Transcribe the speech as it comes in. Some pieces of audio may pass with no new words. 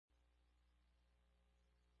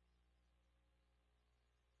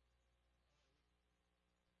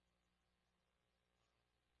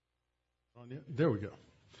There we go.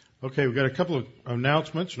 Okay, we've got a couple of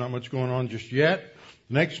announcements, not much going on just yet.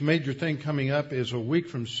 The next major thing coming up is a week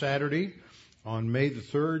from Saturday on May the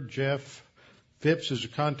 3rd. Jeff Phipps is a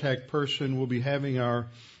contact person. We'll be having our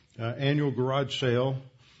annual garage sale.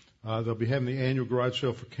 They'll be having the annual garage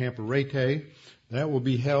sale for Camp Arete. That will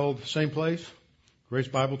be held, same place, Grace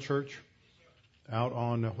Bible Church, out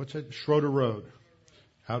on, Schroeder Road,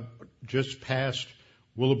 out just past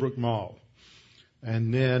Willowbrook Mall.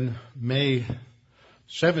 And then May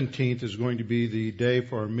 17th is going to be the day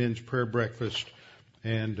for our men's prayer breakfast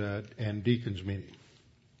and deacons meeting.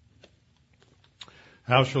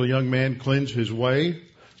 How shall a young man cleanse his way?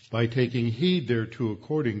 By taking heed thereto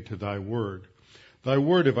according to thy word. Thy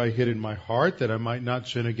word have I hid in my heart, that I might not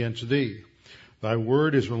sin against thee. Thy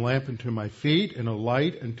word is a lamp unto my feet and a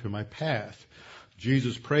light unto my path.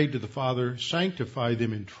 Jesus prayed to the Father, sanctify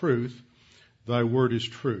them in truth. Thy word is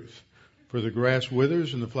truth. For the grass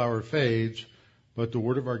withers and the flower fades, but the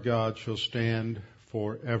word of our God shall stand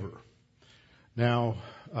forever. Now,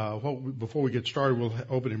 before we get started, we'll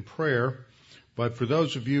open in prayer. But for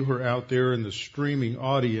those of you who are out there in the streaming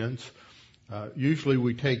audience, usually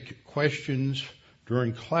we take questions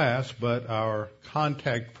during class, but our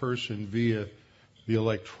contact person via the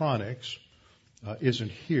electronics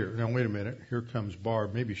isn't here. Now, wait a minute. Here comes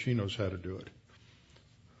Barb. Maybe she knows how to do it.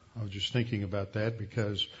 I was just thinking about that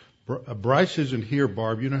because Bryce isn't here,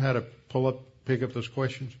 Barb. You know how to pick up those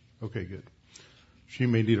questions? Okay, good. She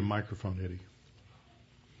may need a microphone, Eddie.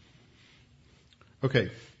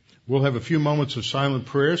 Okay. We'll have a few moments of silent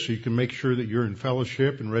prayer so you can make sure that you're in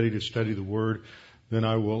fellowship and ready to study the Word. Then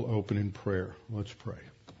I will open in prayer. Let's pray.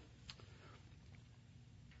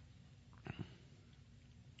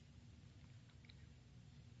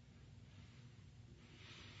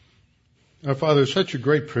 Our Father, it's such a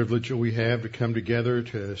great privilege that we have to come together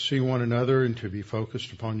to see one another and to be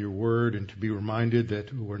focused upon your Word and to be reminded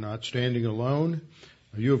that we're not standing alone.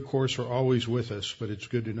 You, of course, are always with us, but it's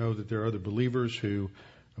good to know that there are other believers who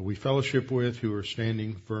we fellowship with who are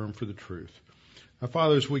standing firm for the truth. Now,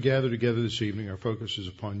 Father, as we gather together this evening, our focus is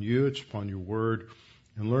upon you, it's upon your Word,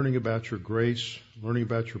 and learning about your grace, learning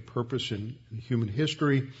about your purpose in human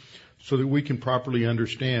history, so that we can properly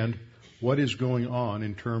understand what is going on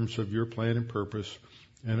in terms of your plan and purpose,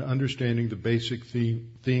 and understanding the basic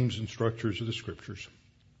themes and structures of the Scriptures.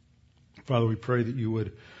 Father, we pray that you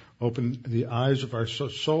would open the eyes of our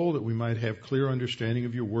soul, that we might have clear understanding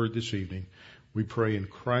of your Word this evening. We pray in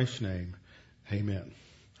Christ's name. Amen.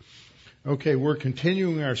 Okay, we're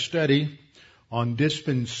continuing our study on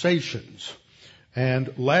dispensations.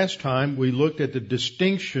 And last time we looked at the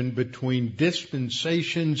distinction between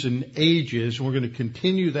dispensations and ages. And we're going to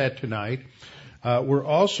continue that tonight. We're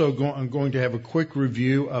also going to have a quick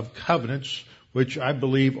review of covenants, which I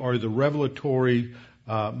believe are the revelatory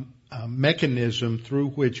mechanism through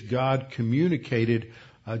which God communicated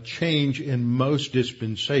change in most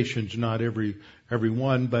dispensations, not every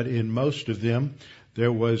one, but in most of them,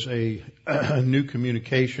 there was a new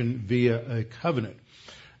communication via a covenant.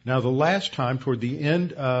 Now, the last time, toward the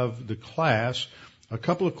end of the class, a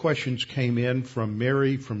couple of questions came in from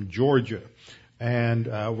Mary from Georgia, and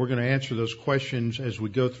we're going to answer those questions as we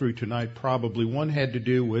go through tonight. Probably one had to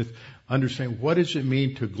do with understanding what does it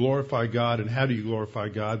mean to glorify God and how do you glorify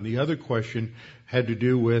God, and the other question had to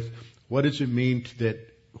do with what does it mean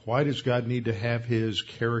why does God need to have his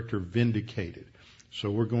character vindicated? So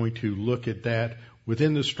we're going to look at that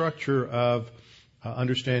within the structure of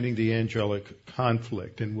understanding the angelic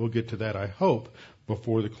conflict. And we'll get to that, I hope,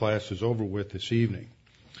 before the class is over with this evening.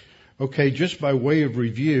 Okay, just by way of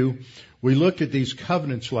review, we looked at these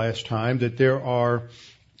covenants last time, that there are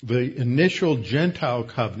the initial Gentile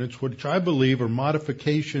covenants, which I believe are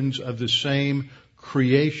modifications of the same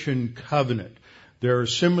creation covenant. There are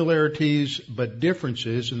similarities but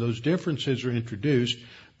differences, and those differences are introduced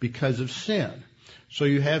because of sin. So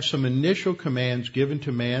you have some initial commands given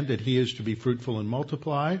to man that he is to be fruitful and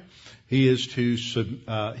multiply. He is to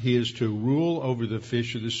rule over the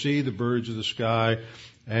fish of the sea, the birds of the sky,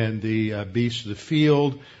 and the beasts of the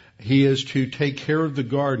field. He is to take care of the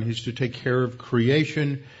garden. He's to take care of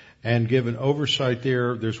creation and give an oversight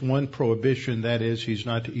there. There's one prohibition, that is, he's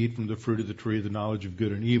not to eat from the fruit of the tree of the knowledge of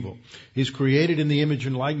good and evil. He's created in the image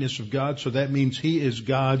and likeness of God, so that means he is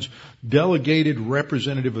God's delegated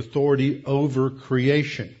representative authority over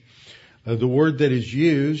creation. The word that is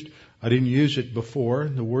used, I didn't use it before,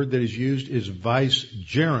 the word that is used is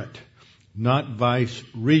vicegerent, not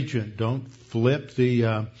vice-regent. Don't flip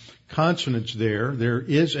the consonants there. There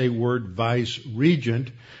is a word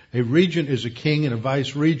vice-regent. A regent is a king, and a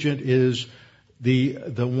vice-regent is the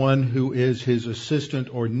one who is his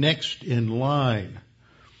assistant or next in line.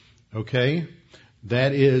 Okay?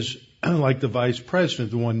 That is like the vice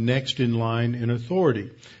president, the one next in line in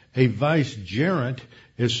authority. A vicegerent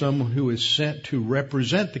is someone who is sent to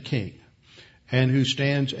represent the king and who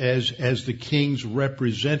stands as the king's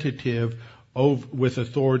representative with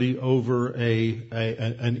authority over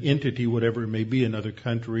an entity, whatever it may be, another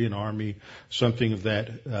country, an army, something of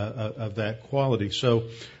that quality. So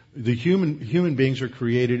the human beings are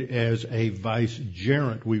created as a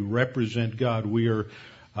vicegerent. We represent God. We are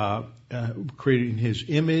created in His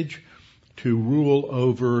image to rule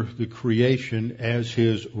over the creation as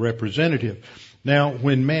His representative. Now,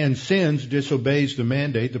 when man sins, disobeys the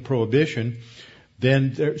mandate, the prohibition,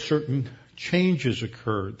 then certain changes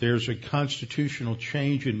occur. There's a constitutional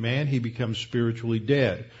change in man. He becomes spiritually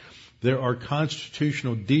dead. There are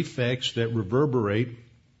constitutional defects that reverberate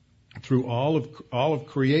through all of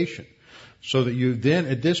creation. So that you then,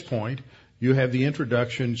 at this point, you have the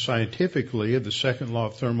introduction scientifically of the second law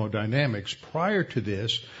of thermodynamics. Prior to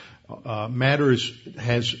this,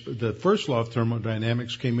 the first law of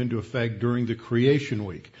thermodynamics came into effect during the creation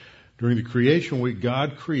week. During the creation week,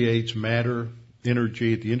 God creates matter,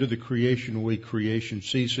 energy. At the end of the creation week, creation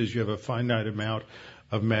ceases. You have a finite amount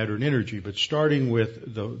of matter and energy. But starting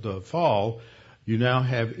with the fall, you now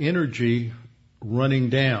have energy running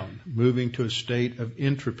down, moving to a state of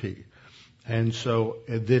entropy. And so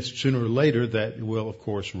this, sooner or later, that will, of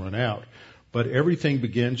course, run out. But everything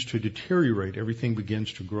begins to deteriorate. Everything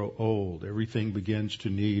begins to grow old. Everything begins to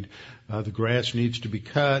need, the grass needs to be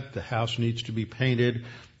cut. The house needs to be painted.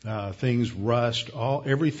 Things rust.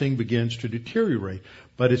 Everything begins to deteriorate.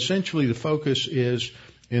 But essentially the focus is,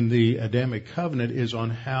 in the Adamic covenant, is on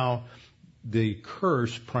how the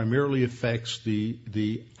curse primarily affects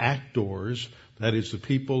the actors, that is, the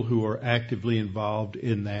people who are actively involved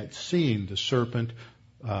in that scene, the serpent,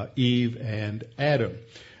 Eve, and Adam.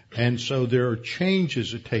 And so there are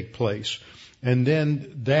changes that take place. And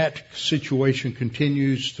then that situation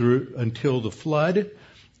continues through until the flood.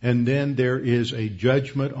 And then there is a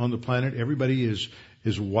judgment on the planet. Everybody is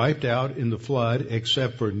wiped out in the flood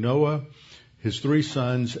except for Noah, his 3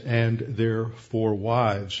 sons, and their 4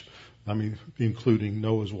 wives. Including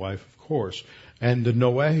Noah's wife, of course. And the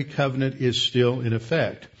Noahic covenant is still in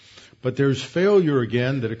effect. But there's failure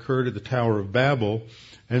again that occurred at the Tower of Babel.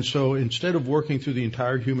 And so instead of working through the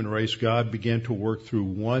entire human race, God began to work through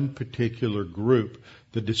one particular group,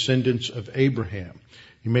 the descendants of Abraham.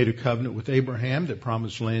 He made a covenant with Abraham that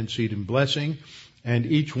promised land, seed, and blessing. And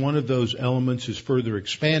each one of those elements is further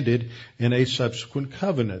expanded in a subsequent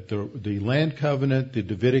covenant, the land covenant, the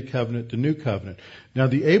Davidic covenant, the new covenant. Now,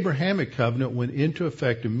 the Abrahamic covenant went into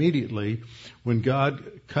effect immediately when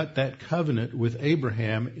God cut that covenant with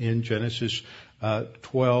Abraham in Genesis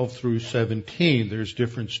 12 through 17. There's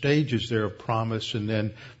different stages there of promise and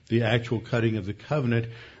then the actual cutting of the covenant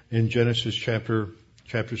in Genesis chapters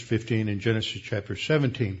 15 and Genesis chapter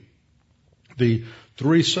 17. The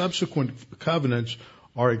 3 subsequent covenants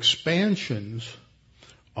are expansions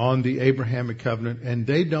on the Abrahamic covenant, and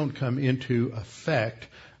they don't come into effect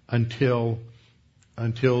until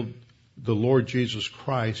the Lord Jesus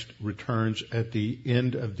Christ returns at the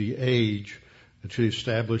end of the age to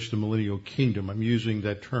establish the millennial kingdom. I'm using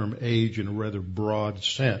that term age in a rather broad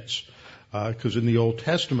sense, because in the Old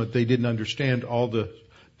Testament they didn't understand all the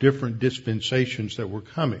different dispensations that were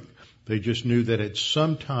coming. They just knew that at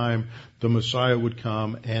some time the Messiah would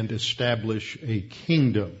come and establish a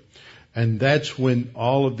kingdom. And that's when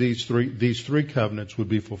all of these three covenants would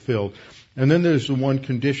be fulfilled. And then there's the one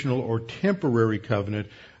conditional or temporary covenant,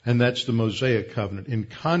 and that's the Mosaic covenant. In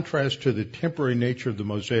contrast to the temporary nature of the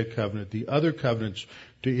Mosaic covenant, the other covenants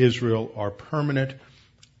to Israel are permanent,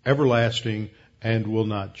 everlasting, and will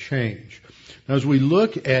not change. Now, as we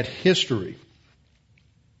look at history,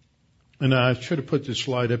 and I should have put this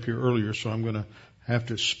slide up here earlier, so I'm going to have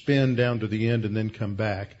to spin down to the end and then come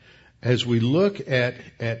back. As we look at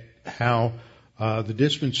how the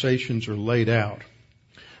dispensations are laid out,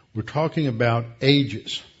 we're talking about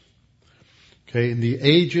ages. Okay, in the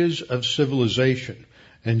ages of civilization.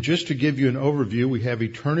 And just to give you an overview, we have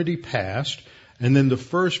eternity past, and then the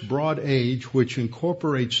first broad age, which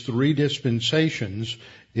incorporates 3 dispensations,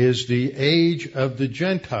 is the age of the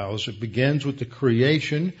Gentiles. It begins with the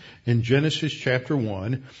creation in Genesis chapter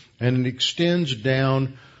 1, and it extends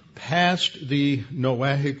down past the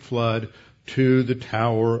Noahic flood to the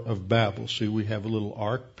Tower of Babel. See, we have a little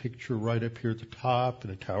ark picture right up here at the top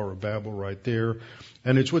and a Tower of Babel right there.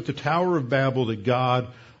 And it's with the Tower of Babel that God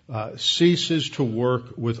ceases to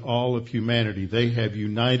work with all of humanity. They have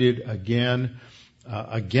united again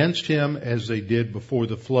against him as they did before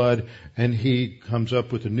the flood, and he comes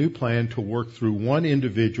up with a new plan to work through one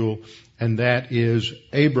individual, and that is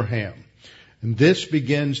Abraham. And this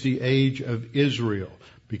begins the age of Israel,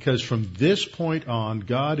 because from this point on,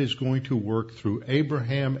 God is going to work through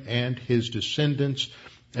Abraham and his descendants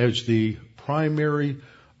as the primary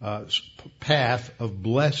path of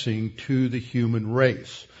blessing to the human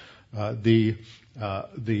race. The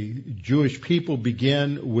Jewish people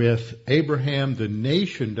begin with Abraham. The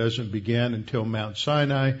nation doesn't begin until Mount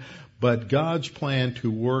Sinai, but God's plan to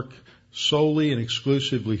work solely and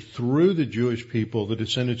exclusively through the Jewish people, the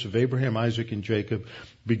descendants of Abraham, Isaac, and Jacob,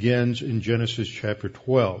 begins in Genesis chapter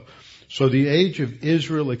 12. So the age of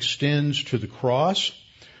Israel extends to the cross,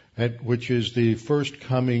 which is the first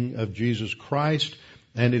coming of Jesus Christ,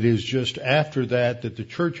 and it is just after that that the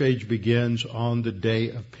church age begins on the day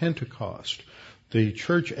of Pentecost. The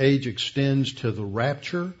church age extends to the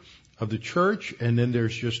rapture of the church, and then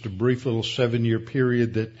there's just a brief little 7-year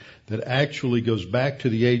period that actually goes back to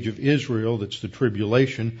the age of Israel. That's the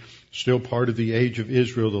tribulation, still part of the age of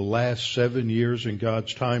Israel, the last 7 years in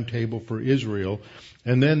God's timetable for Israel.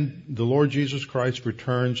 And then the Lord Jesus Christ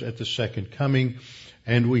returns at the second coming,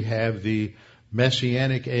 and we have the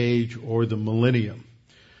Messianic age or the millennium.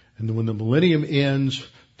 And when the millennium ends,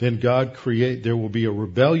 then there will be a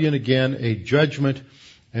rebellion again, a judgment,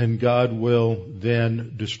 and God will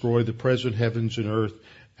then destroy the present heavens and earth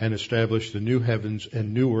and establish the new heavens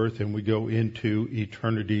and new earth, and we go into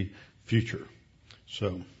eternity future.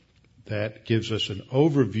 So that gives us an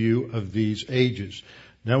overview of these ages.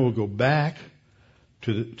 Now we'll go back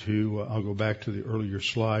I'll go back to the earlier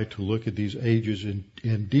slide to look at these ages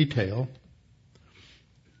in detail.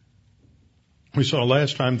 We saw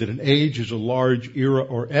last time that an age is a large era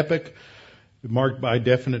or epoch marked by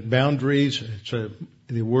definite boundaries.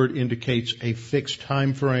 The word indicates a fixed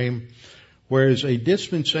time frame, whereas a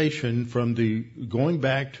dispensation going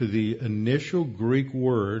back to the initial Greek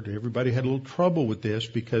word, everybody had a little trouble with this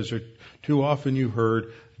because too often you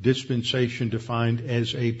heard dispensation defined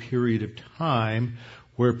as a period of time,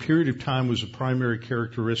 where period of time was a primary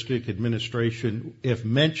characteristic, administration, if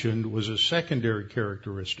mentioned, was a secondary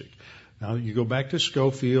characteristic. Now, you go back to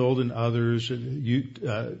Schofield and others,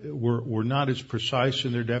 were not as precise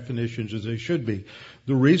in their definitions as they should be.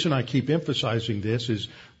 The reason I keep emphasizing this is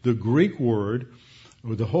the Greek word,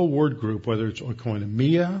 or the whole word group, whether it's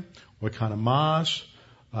oikonomia, oikonomos,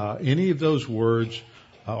 any of those words,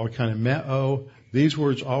 oikonomeo, these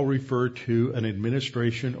words all refer to an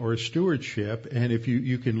administration or a stewardship, and if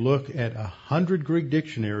you can look at 100 Greek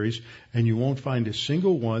dictionaries and you won't find a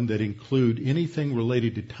single one that include anything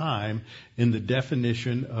related to time in the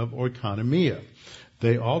definition of oikonomia.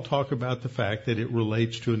 They all talk about the fact that it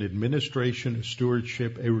relates to an administration, a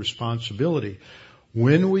stewardship, a responsibility.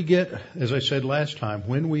 When we get, as I said last time,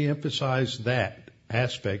 when we emphasize that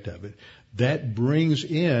aspect of it, that brings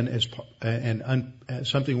in as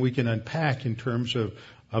something we can unpack in terms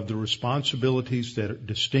of the responsibilities that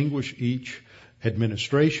distinguish each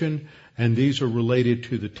administration, and these are related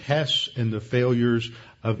to the tests and the failures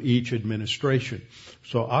of each administration.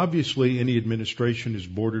 So obviously any administration is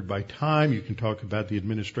bordered by time. You can talk about the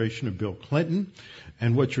administration of Bill Clinton,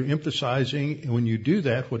 and what you're emphasizing, and when you do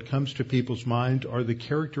that, what comes to people's mind are the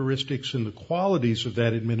characteristics and the qualities of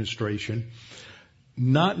that administration,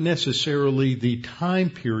 not necessarily the time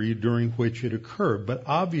period during which it occurred, but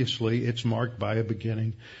obviously it's marked by a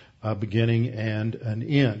beginning and an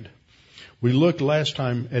end. We looked last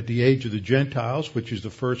time at the age of the Gentiles, which is the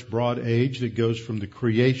first broad age that goes from the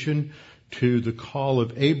creation to the call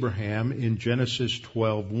of Abraham in Genesis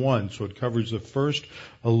 12:1. So it covers the first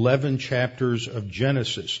 11 chapters of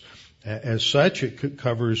Genesis. As such, it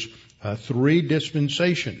covers 3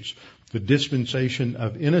 dispensations. The dispensation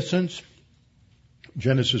of innocence,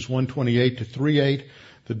 Genesis 1:28 to 3:8,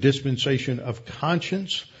 the dispensation of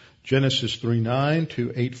conscience, Genesis 3:9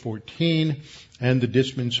 to 8:14, and the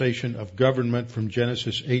dispensation of government from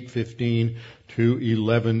Genesis 8:15 to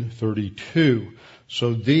 11:32.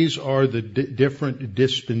 So these are the different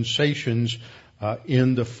dispensations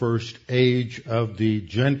in the first age of the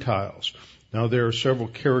Gentiles. Now there are several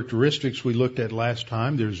characteristics we looked at last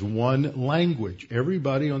time. There's one language.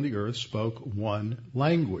 Everybody on the earth spoke one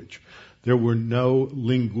language. There were no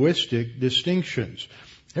linguistic distinctions.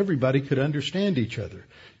 Everybody could understand each other.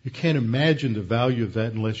 You can't imagine the value of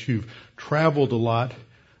that unless you've traveled a lot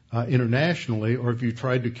internationally, or if you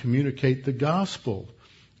tried to communicate the gospel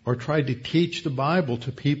or tried to teach the Bible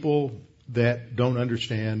to people that don't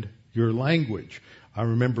understand your language. I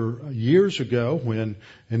remember years ago when,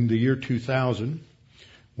 in the year 2000,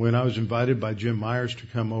 when I was invited by Jim Myers to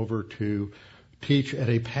come over to teach at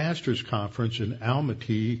a pastor's conference in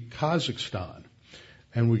Almaty, Kazakhstan.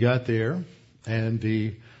 And we got there, and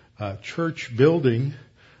the church building,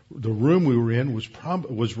 the room we were in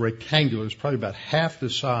was rectangular. It was probably about half the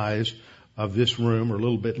size of this room, or a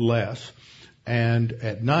little bit less. And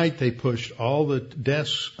at night, they pushed all the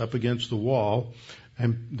desks up against the wall,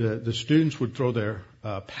 and the students would throw their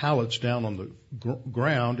pallets down on the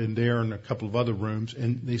ground in there and a couple of other rooms,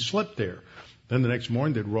 and they slept there. Then the next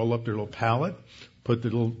morning, they'd roll up their little pallet, put the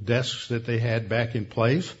little desks that they had back in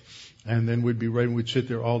place, and then we'd be ready and we'd sit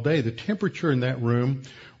there all day. The temperature in that room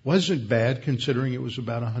wasn't bad, considering it was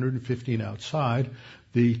about 115 outside.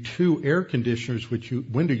 The two air conditioners,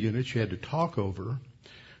 window units you had to talk over,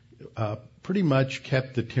 pretty much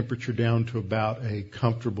kept the temperature down to about a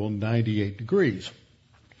comfortable 98 degrees.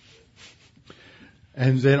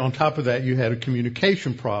 And then on top of that, you had a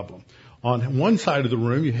communication problem. On one side of the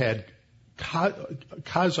room, you had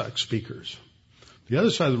Kazakh speakers. The other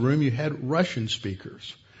side of the room, you had Russian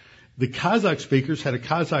speakers. The Kazakh speakers had a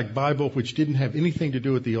Kazakh Bible which didn't have anything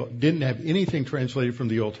translated from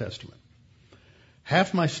the Old Testament.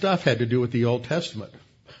 Half my stuff had to do with the Old Testament.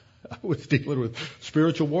 I was dealing with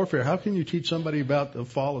spiritual warfare. How can you teach somebody about the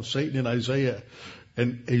fall of Satan in Isaiah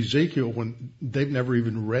and Ezekiel when they've never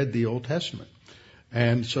even read the Old Testament?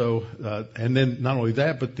 And so, and then not only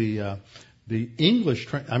that, but the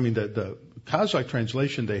Kazakh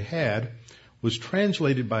translation they had was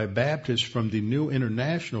translated by a Baptist from the New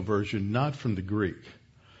International Version, not from the Greek.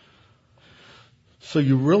 So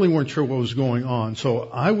you really weren't sure what was going on. So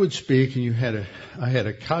I would speak, and I had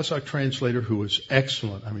a Kazakh translator who was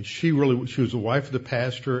excellent. I mean, she was the wife of the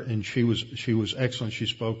pastor, and she was excellent. She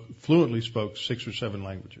fluently spoke 6 or 7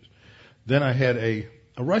 languages. Then I had a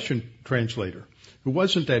Russian translator who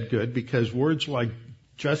wasn't that good because words like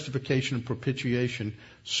justification and propitiation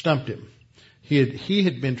stumped him. He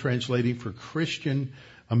had been translating for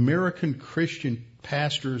American Christian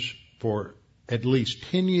pastors for at least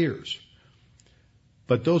 10 years.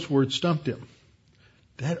 But those words stumped him.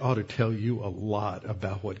 That ought to tell you a lot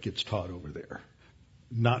about what gets taught over there.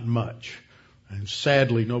 Not much. And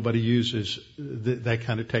sadly, nobody uses that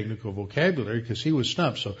kind of technical vocabulary because he was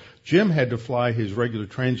stumped. So Jim had to fly his regular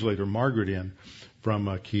translator, Margaret, in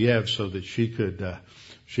from Kiev so that she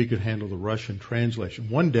could handle the Russian translation.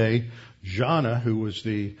 One day, Jana, who was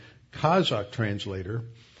the Kazakh translator,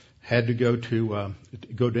 had to go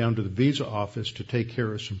down to the visa office to take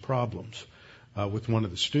care of some problems with one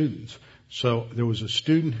of the students. So there was a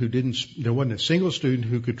student there wasn't a single student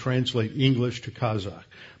who could translate English to Kazakh,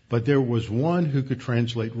 but there was one who could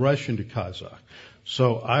translate Russian to Kazakh.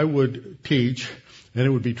 So I would teach, and it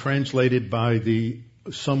would be translated by the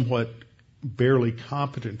somewhat barely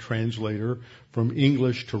competent translator from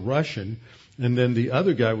English to Russian, and then the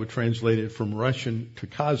other guy would translate it from Russian to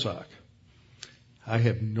Kazakh. I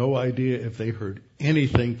have no idea if they heard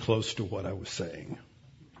anything close to what I was saying.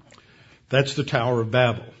 That's the Tower of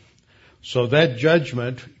Babel. So that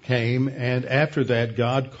judgment came, and after that,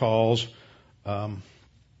 God called out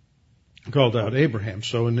Abraham.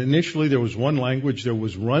 So initially there was one language, there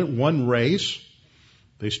was one race.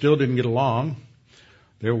 They still didn't get along.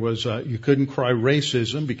 There was you couldn't cry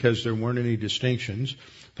racism because there weren't any distinctions.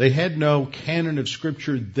 They had no canon of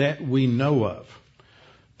Scripture that we know of.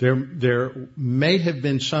 There may have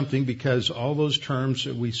been something because all those terms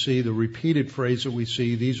that we see, the repeated phrase that we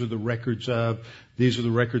see, these are the records of Adam, these are the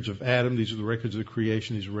records of the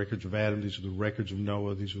creation, these are the records of Adam, these are the records of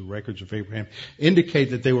Noah, these are the records of Abraham,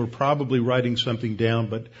 indicate that they were probably writing something down,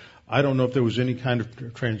 but I don't know if there was any kind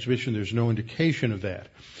of transmission. There's no indication of that.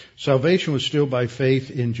 Salvation was still by faith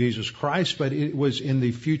in Jesus Christ, but it was in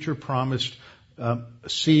the future promised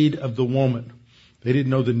seed of the woman. They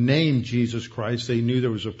didn't know the name Jesus Christ. They knew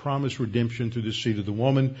there was a promised redemption through the seed of the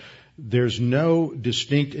woman. There's no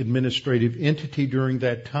distinct administrative entity during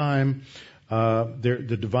that time.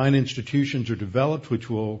 The divine institutions are developed, which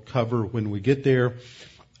we'll cover when we get there,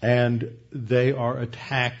 and they are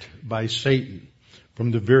attacked by Satan.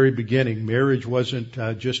 From the very beginning, marriage wasn't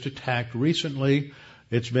just attacked recently,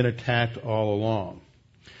 it's been attacked all along.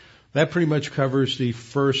 That pretty much covers the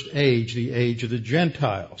first age, the age of the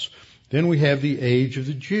Gentiles. Then we have the age of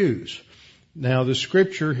the Jews. Now the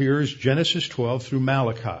scripture here is Genesis 12 through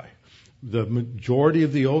Malachi. The majority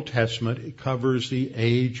of the Old Testament covers the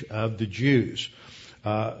age of the Jews,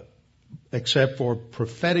 except for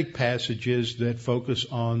prophetic passages that focus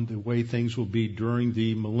on the way things will be during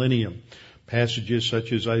the millennium. Passages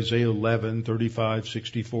such as Isaiah 11, 35,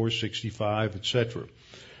 64, 65, etc.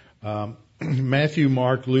 Matthew,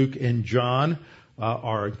 Mark, Luke, and John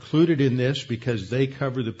are included in this because they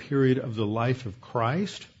cover the period of the life of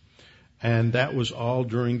Christ. and that was all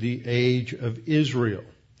during the age of Israel.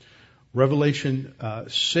 Revelation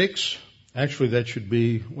 6, actually that should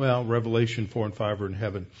be, Revelation 4 and 5 are in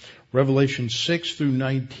heaven. Revelation 6 through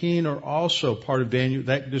 19 are also part of Daniel.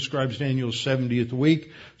 That describes Daniel's 70th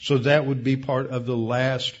week, so that would be part of the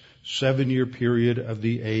last 7-year period of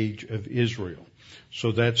the age of Israel.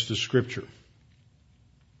 So that's the scripture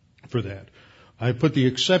for that. I put the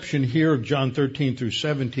exception here of John 13 through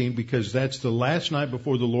 17 because that's the last night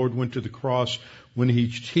before the Lord went to the cross when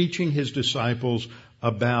He's teaching His disciples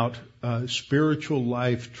about spiritual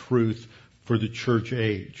life truth for the church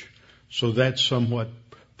age. So that's somewhat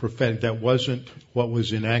prophetic. That wasn't what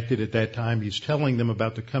was enacted at that time. He's telling them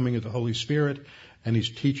about the coming of the Holy Spirit, and He's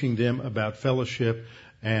teaching them about fellowship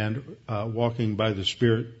and walking by the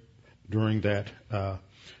Spirit during that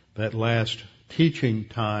last teaching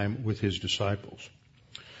time with His disciples.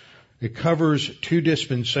 It covers 2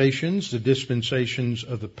 dispensations, the dispensations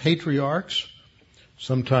of the patriarchs,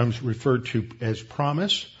 sometimes referred to as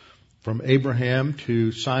promise, from Abraham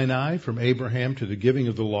to Sinai, from Abraham to the giving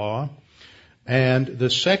of the law. And the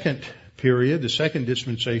second period, the second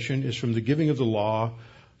dispensation, is from the giving of the law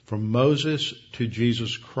from Moses to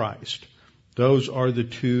Jesus Christ. Those are the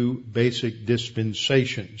 2 basic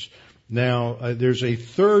dispensations. Now, there's a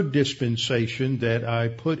third dispensation that I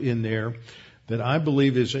put in there that I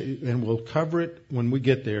believe is, and we'll cover it when we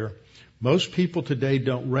get there. Most people today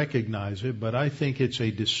don't recognize it, but I think it's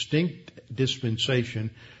a distinct dispensation.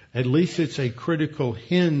 At least it's a critical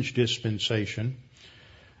hinge dispensation,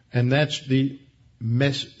 and that's the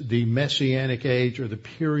Messianic age, or the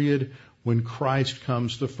period when Christ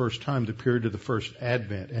comes the first time, the period of the first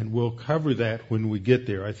Advent, and we'll cover that when we get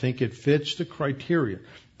there. I think it fits the criteria,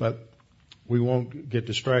 but we won't get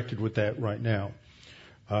distracted with that right now.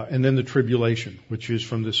 And then the tribulation, which is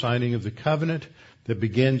from the signing of the covenant that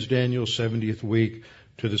begins Daniel's 70th week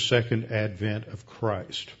to the second advent of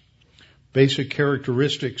Christ. Basic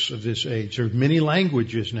characteristics of this age. There are many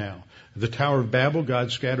languages now. At the Tower of Babel,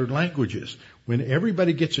 God scattered languages. When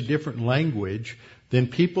everybody gets a different language, then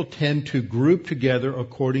people tend to group together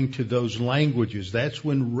according to those languages. That's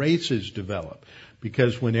when races develop.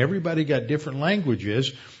 Because when everybody got different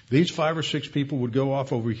languages, these 5 or 6 people would go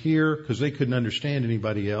off over here because they couldn't understand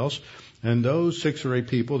anybody else. And those 6 or 8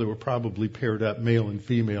 people that were probably paired up, male and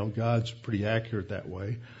female, God's pretty accurate that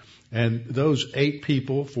way. And those 8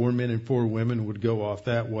 people, 4 men and 4 women, would go off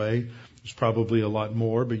that way. There's probably a lot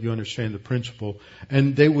more, but you understand the principle.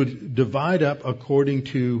 And they would divide up according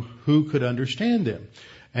to who could understand them.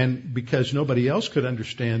 And because nobody else could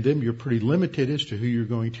understand them, you're pretty limited as to who you're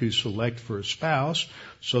going to select for a spouse.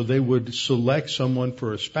 So they would select someone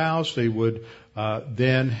for a spouse. They would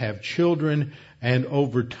then have children. And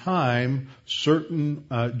over time, certain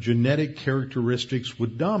genetic characteristics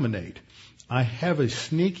would dominate. I have a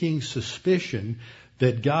sneaking suspicion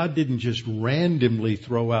that God didn't just randomly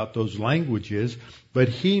throw out those languages, but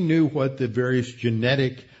He knew what the various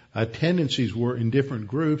genetic tendencies were in different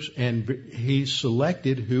groups, and He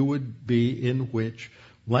selected who would be in which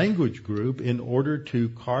language group in order to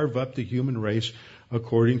carve up the human race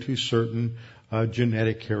according to certain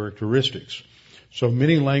genetic characteristics. So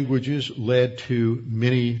many languages led to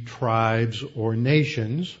many tribes or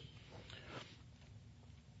nations.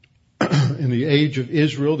 In the age of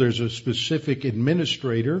Israel, there's a specific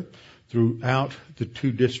administrator throughout the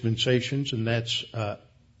 2 dispensations, and that's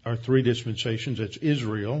our 3 dispensations. That's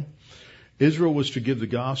Israel. Israel was to give the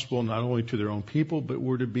gospel not only to their own people, but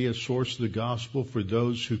were to be a source of the gospel for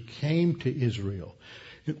those who came to Israel.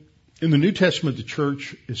 In the New Testament, the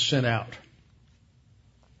church is sent out.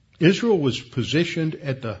 Israel was positioned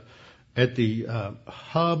at the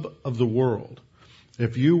hub of the world.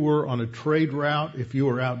 If you were on a trade route, if you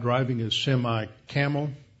were out driving a semi-camel,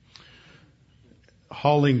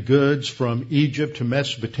 hauling goods from Egypt to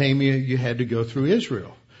Mesopotamia, you had to go through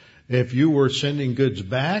Israel. If you were sending goods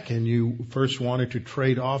back and you first wanted to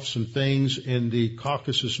trade off some things in the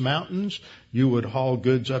Caucasus Mountains, you would haul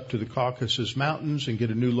goods up to the Caucasus Mountains and get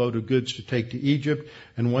a new load of goods to take to Egypt.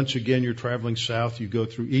 And once again, you're traveling south, you go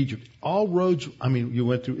through Egypt. You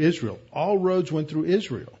went through Israel. All roads went through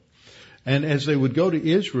Israel. And as they would go to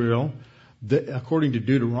Israel, according to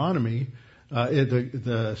Deuteronomy,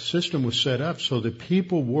 the system was set up so that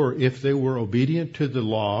people were, if they were obedient to the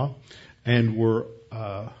law and were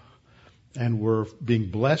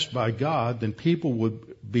being blessed by God, then people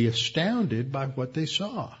would be astounded by what they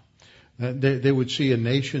saw. They would see a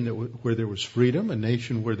nation where there was freedom, a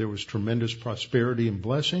nation where there was tremendous prosperity and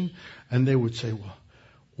blessing, and they would say, well,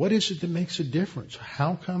 what is it that makes a difference?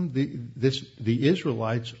 How come the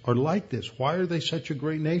Israelites are like this? Why are they such a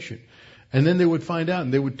great nation? And then they would find out,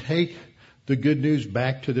 and they would take the good news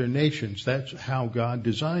back to their nations. That's how God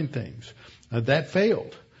designed things. That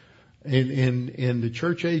failed. In the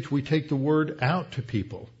church age, we take the word out to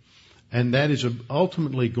people. And that is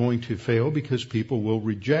ultimately going to fail because people will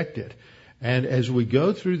reject it. And as we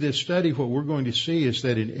go through this study, what we're going to see is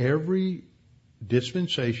that in every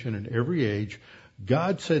dispensation and every age,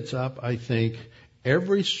 God sets up, I think,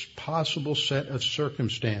 every possible set of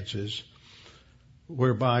circumstances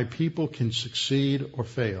whereby people can succeed or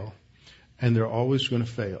fail, and they're always going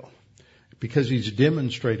to fail because He's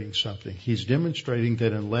demonstrating something. He's demonstrating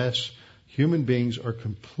that unless human beings are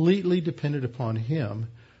completely dependent upon Him,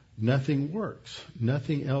 nothing works.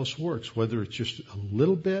 Nothing else works. Whether it's just a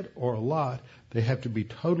little bit or a lot, they have to be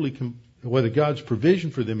totally, whether God's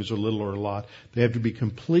provision for them is a little or a lot, they have to be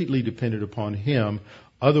completely dependent upon Him.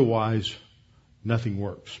 Otherwise, nothing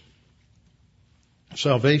works.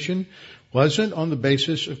 Salvation wasn't on the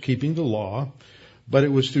basis of keeping the law, but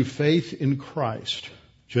it was through faith in Christ,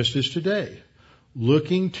 just as today,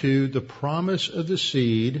 looking to the promise of the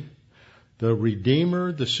seed, the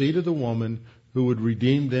Redeemer, the seed of the woman, who would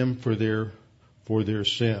redeem them for their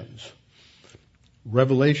sins.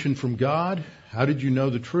 Revelation from God. How did you know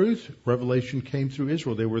the truth? Revelation came through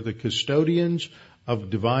Israel. They were the custodians of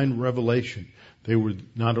divine revelation. They were,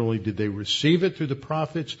 not only did they receive it through the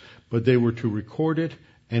prophets, but they were to record it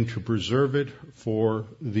and to preserve it for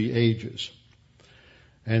the ages.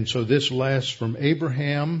 And so this lasts from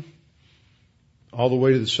Abraham all the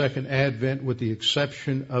way to the second advent, with the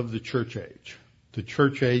exception of the church age. The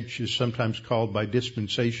church age is sometimes called by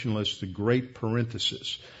dispensationalists the great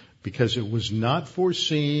parenthesis, because it was not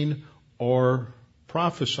foreseen or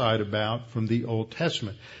prophesied about from the Old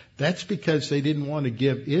Testament. That's because they didn't want to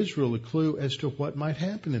give Israel a clue as to what might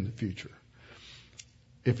happen in the future.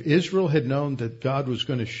 If Israel had known that God was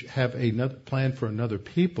going to have another plan for another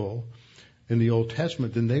people in the Old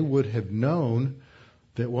Testament, then they would have known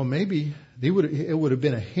that, well, maybe it would have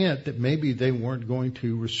been a hint that maybe they weren't going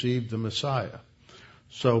to receive the Messiah.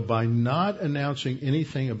 So by not announcing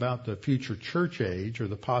anything about the future church age or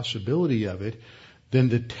the possibility of it, then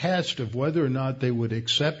the test of whether or not they would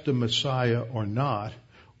accept the Messiah or not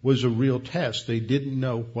was a real test. They didn't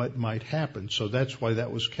know what might happen. So that's why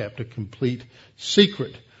that was kept a complete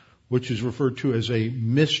secret, which is referred to as a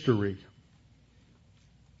mystery.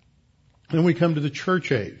 Then we come to the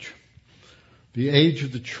church age, the age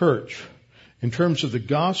of the church. In terms of the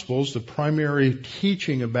Gospels, the primary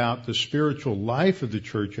teaching about the spiritual life of the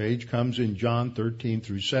church age comes in John 13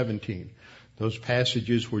 through 17. Those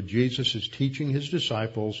passages where Jesus is teaching His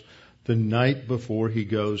disciples the night before He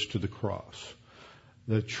goes to the cross.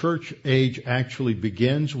 The church age actually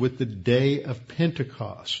begins with the day of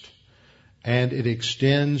Pentecost, and it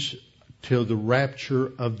extends till the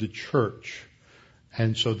rapture of the church.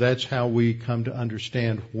 And so that's how we come to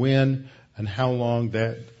understand when and how long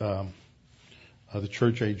that the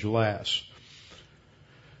church age lasts.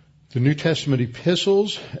 The New Testament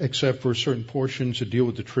epistles, except for certain portions that deal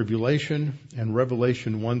with the tribulation, and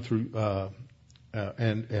Revelation 1 through,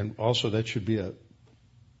 and also that should be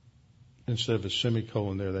instead of a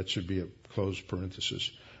semicolon there, that should be a closed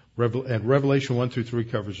parenthesis. And Revelation 1 through 3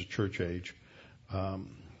 covers the church age.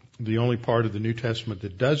 The only part of the New Testament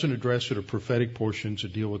that doesn't address it are prophetic portions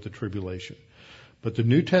that deal with the tribulation. But the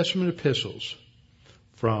New Testament epistles,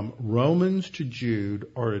 from Romans to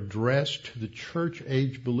Jude, are addressed to the church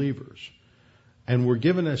age believers. And we're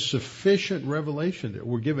given a sufficient revelation there.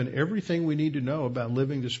 We're given everything we need to know about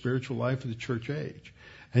living the spiritual life of the church age.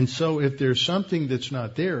 And so if there's something that's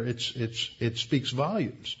not there, it speaks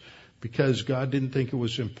volumes, because God didn't think it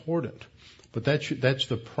was important. But that's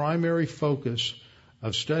the primary focus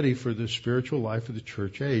of study for the spiritual life of the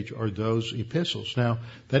church age, are those epistles. Now,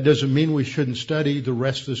 that doesn't mean we shouldn't study the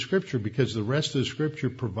rest of the Scripture, because the rest of the Scripture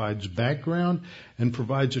provides background and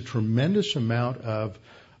provides a tremendous amount of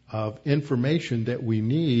information that we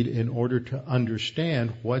need in order to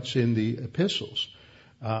understand what's in the epistles.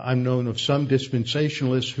 I'm known of some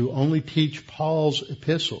dispensationalists who only teach Paul's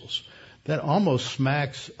epistles. That almost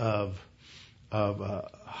smacks of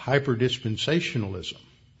hyper-dispensationalism.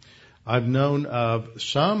 I've known of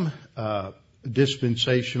some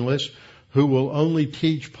dispensationalists who will only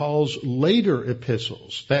teach Paul's later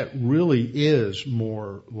epistles. That really is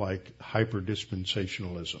more like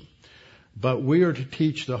hyper-dispensationalism. But we are to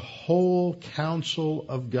teach the whole counsel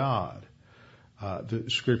of God, the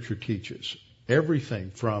Scripture teaches.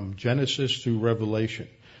 Everything from Genesis through Revelation.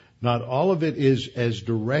 Not all of it is as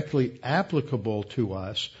directly applicable to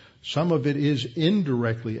us. Some of it is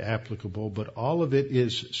indirectly applicable, but all of it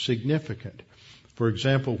is significant. For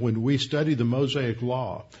example, when we study the Mosaic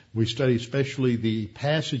Law, we study especially the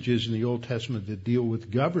passages in the Old Testament that deal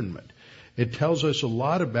with government. It tells us a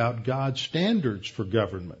lot about God's standards for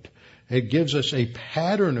government. It gives us a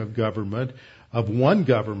pattern of government, of one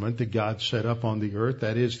government that God set up on the earth.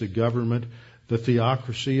 That is the government, the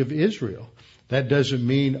theocracy of Israel. That doesn't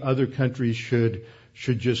mean other countries should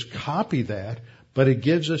just copy that, but it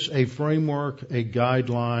gives us a framework, a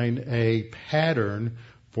guideline, a pattern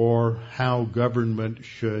for how government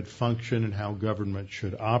should function and how government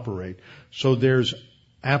should operate. So there's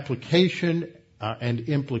application and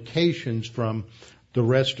implications from the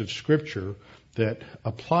rest of Scripture that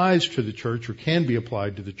applies to the church or can be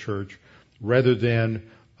applied to the church rather than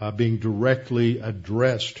being directly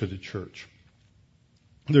addressed to the church.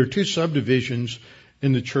 There are two subdivisions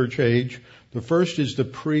in the church age. The first is the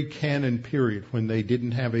pre-canon period, when they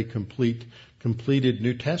didn't have a completed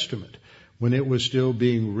New Testament, when it was still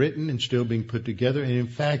being written and still being put together. And in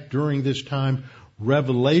fact, during this time,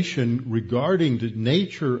 revelation regarding the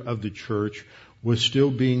nature of the church was still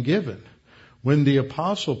being given. When the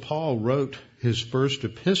Apostle Paul wrote his first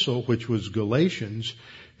epistle, which was Galatians,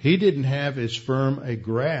 he didn't have as firm a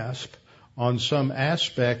grasp on some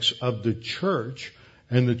aspects of the church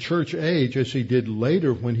and the church age as he did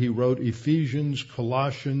later when he wrote Ephesians,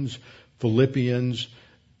 Colossians, Philippians.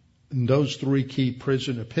 And those three key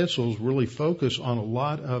prison epistles really focus on a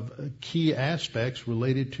lot of key aspects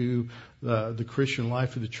related to the Christian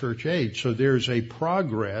life of the church age. So there's a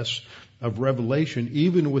progress of revelation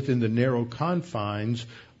even within the narrow confines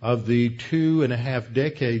of the 2.5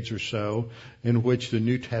 decades or so in which the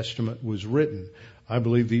New Testament was written. I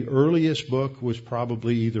believe the earliest book was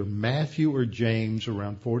probably either Matthew or James,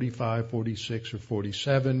 around 45, 46, or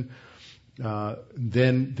 47.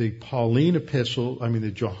 Then the Pauline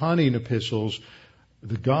the Johannine epistles,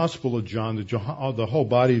 the Gospel of John, the whole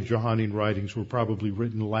body of Johannine writings were probably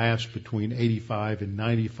written last between 85 and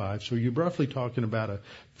 95. So you're roughly talking about a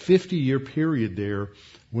 50-year period there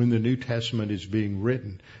when the New Testament is being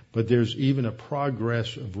written. But there's even a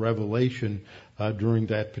progress of revelation during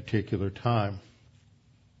that particular time.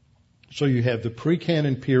 So you have the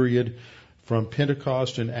pre-canon period from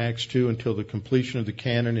Pentecost in Acts 2 until the completion of the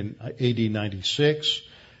canon in AD 96.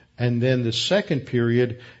 And then the second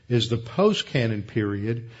period is the post-canon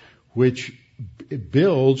period, which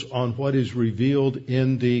builds on what is revealed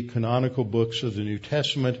in the canonical books of the New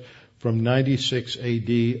Testament from 96 AD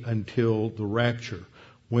until the rapture,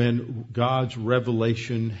 when God's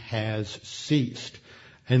revelation has ceased.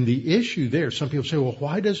 And the issue there, some people say, well,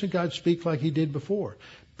 why doesn't God speak like He did before?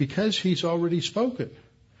 Because He's already spoken.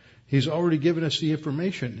 He's already given us the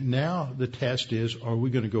information. Now the test is, are we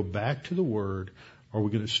going to go back to the Word? Are we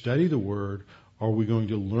going to study the Word? Are we going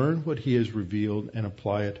to learn what He has revealed and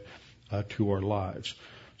apply it to our lives?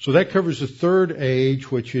 So that covers the third age,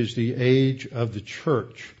 which is the age of the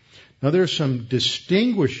church. Now there are some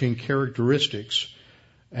distinguishing characteristics,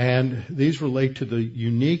 and these relate to the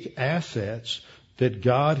unique assets that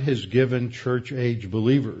God has given church age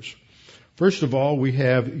believers. First of all, we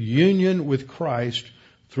have union with Christ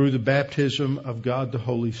through the baptism of God the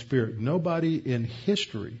Holy Spirit. Nobody in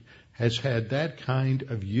history has had that kind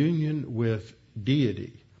of union with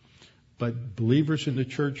deity, but believers in the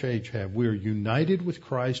church age have. We are united with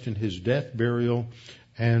Christ in His death, burial,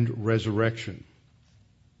 and resurrection.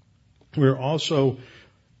 We're also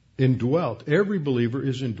indwelt. Every believer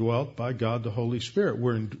is indwelt by God the Holy Spirit.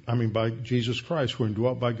 By Jesus Christ. We're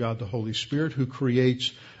indwelt by God the Holy Spirit, who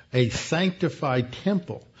creates a sanctified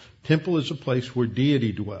temple. Temple is a place where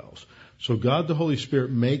deity dwells. So God the Holy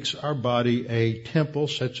Spirit makes our body a temple,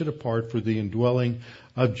 sets it apart for the indwelling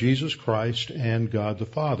of Jesus Christ and God the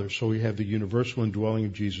Father. So we have the universal indwelling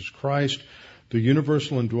of Jesus Christ, the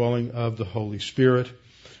universal indwelling of the Holy Spirit.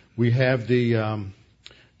 We have the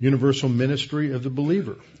universal ministry of the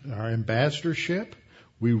believer. Our ambassadorship,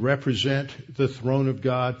 we represent the throne of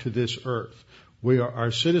God to this earth.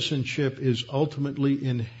 Our citizenship is ultimately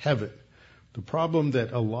in heaven. The problem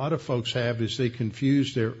that a lot of folks have is they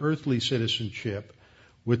confuse their earthly citizenship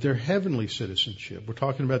with their heavenly citizenship. We're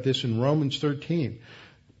talking about this in Romans 13.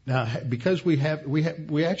 Now, because we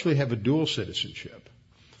actually have a dual citizenship.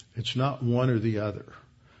 It's not one or the other.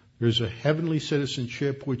 There's a heavenly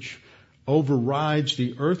citizenship which overrides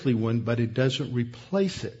the earthly one, but it doesn't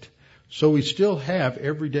replace it. So we still have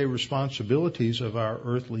everyday responsibilities of our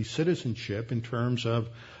earthly citizenship in terms of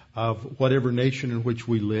whatever nation in which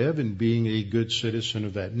we live and being a good citizen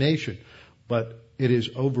of that nation. But it is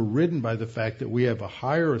overridden by the fact that we have a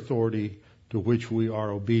higher authority to which we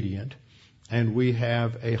are obedient, and we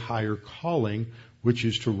have a higher calling, which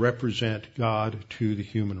is to represent God to the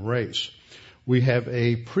human race. We have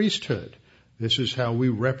a priesthood. This is how we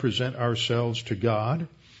represent ourselves to God.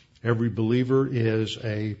 Every believer is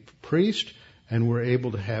a priest, and we're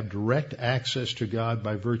able to have direct access to God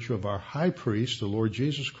by virtue of our high priest, the Lord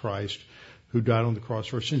Jesus Christ, who died on the cross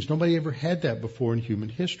for our sins. Nobody ever had that before in human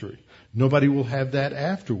history. Nobody will have that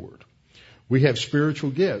afterward. We have spiritual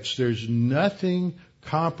gifts. There's nothing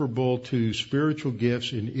comparable to spiritual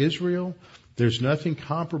gifts in Israel. There's nothing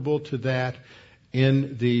comparable to that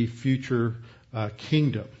in the future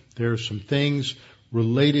kingdom. There are some things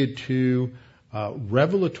related to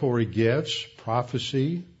revelatory gifts,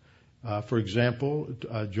 prophecy. For example,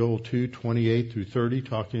 Joel 2:28 through 30,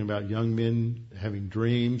 talking about young men having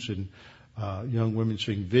dreams and young women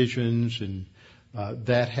seeing visions, and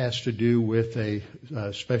that has to do with a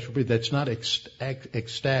special period. That's not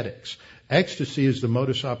ecstatics. Ecstasy is the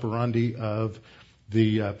modus operandi of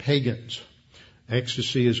the pagans.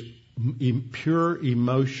 Ecstasy is pure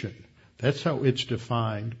emotion. That's how it's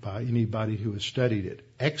defined by anybody who has studied it.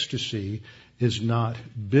 Ecstasy is not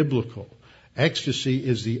biblical. Ecstasy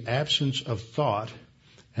is the absence of thought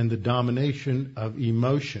and the domination of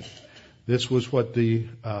emotion. This was what the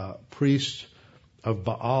priests of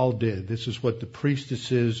Baal did. This is what the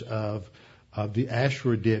priestesses of the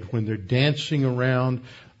Asherah did when they're dancing around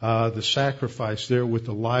the sacrifice there with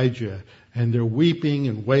Elijah, and they're weeping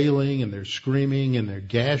and wailing and they're screaming and they're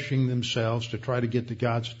gashing themselves to try to get the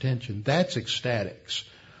God's attention. That's ecstatics.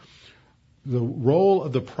 The role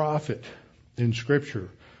of the prophet in Scripture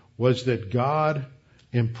was that God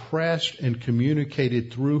impressed and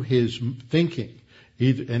communicated through his thinking.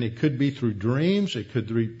 And it could be through dreams, it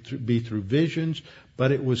could be through visions,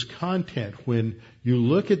 but it was content. When you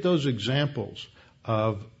look at those examples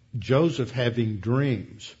of Joseph having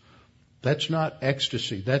dreams, that's not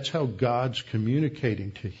ecstasy. That's how God's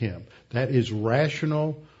communicating to him. That is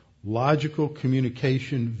rational, logical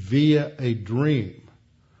communication via a dream.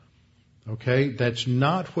 Okay? That's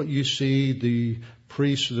not what you see the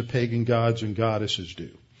priests of the pagan gods and goddesses do.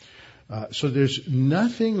 So there's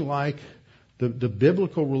nothing like the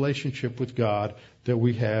biblical relationship with God that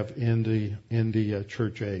we have in the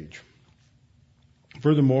church age.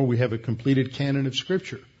 Furthermore, we have a completed canon of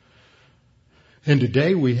Scripture. And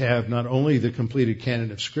today we have not only the completed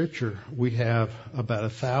canon of Scripture, we have about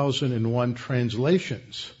 1,001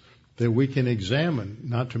 translations that we can examine,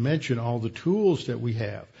 not to mention all the tools that we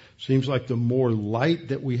have. Seems like the more light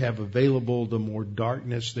that we have available, the more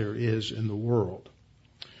darkness there is in the world.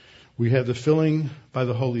 We have the filling by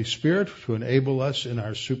the Holy Spirit to enable us in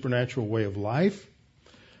our supernatural way of life.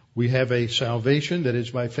 We have a salvation that is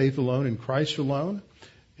by faith alone in Christ alone.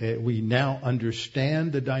 We now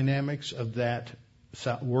understand the dynamics of that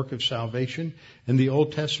work of salvation. In the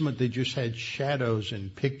Old Testament, they just had shadows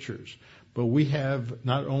and pictures. But we have,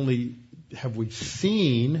 not only have we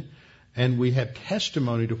seen and we have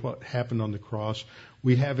testimony to what happened on the cross,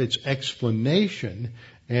 we have its explanation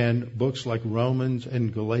and books like Romans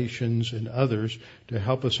and Galatians and others to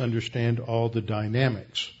help us understand all the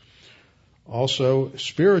dynamics. Also,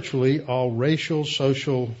 spiritually, all racial,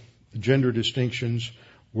 social, gender distinctions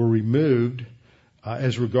were removed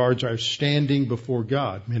as regards our standing before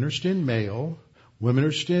God. Men are still male, women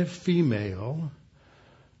are still female.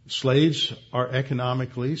 Slaves are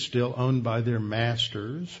economically still owned by their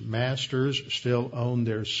masters. Masters still own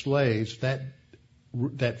their slaves.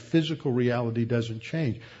 That physical reality doesn't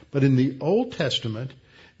change. But in the Old Testament,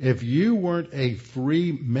 if you weren't a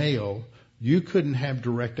free male, you couldn't have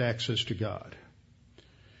direct access to God.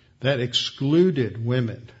 That excluded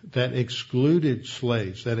women. That excluded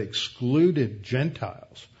slaves. That excluded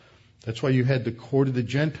Gentiles. That's why you had the court of the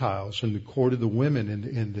Gentiles and the court of the women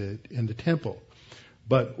in the temple.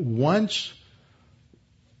 But once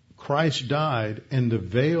Christ died and the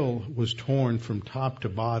veil was torn from top to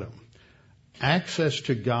bottom, access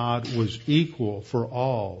to God was equal for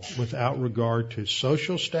all without regard to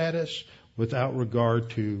social status, without regard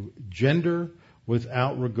to gender,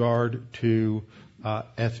 without regard to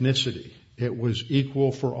ethnicity. It was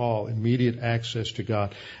equal for all, immediate access to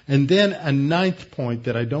God. And then a ninth point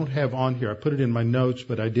that I don't have on here. I put it in my notes,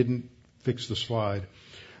 but I didn't fix the slide.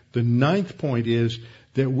 The ninth point is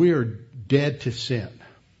that we are dead to sin.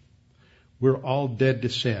 We're all dead to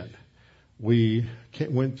sin. We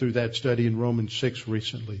went through that study in Romans 6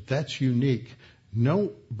 recently. That's unique.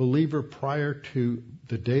 No believer prior to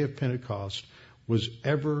the day of Pentecost was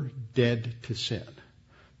ever dead to sin.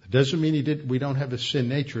 It doesn't mean we don't have a sin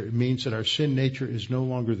nature. It means that our sin nature is no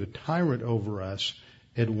longer the tyrant over us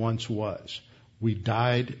it once was. We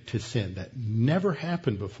died to sin. That never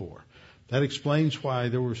happened before. That explains why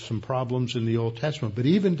there were some problems in the Old Testament. But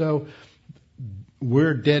even though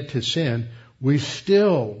we're dead to sin, we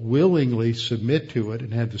still willingly submit to it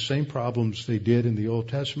and have the same problems they did in the Old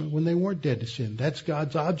Testament when they weren't dead to sin. That's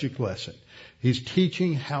God's object lesson. He's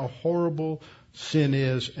teaching how horrible sin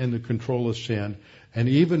is and the control of sin. And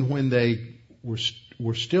even when they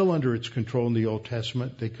were still under its control in the Old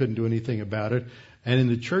Testament, they couldn't do anything about it. And in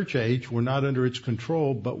the church age, we're not under its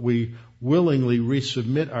control, but we willingly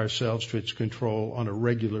resubmit ourselves to its control on a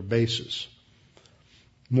regular basis.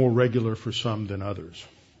 More regular for some than others.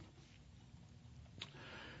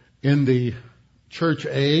 In the church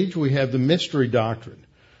age, we have the mystery doctrine,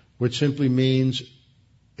 which simply means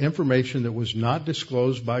information that was not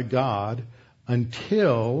disclosed by God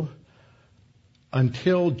until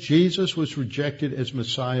Jesus was rejected as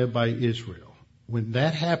Messiah by Israel. When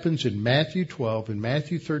that happens in Matthew 12 and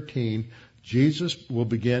Matthew 13, Jesus will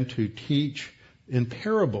begin to teach in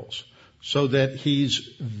parables so that he's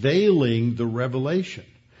veiling the revelation.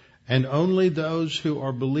 And only those who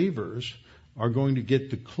are believers are going to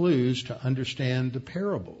get the clues to understand the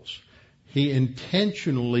parables. He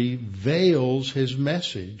intentionally veils his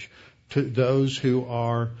message to those who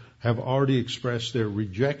have already expressed their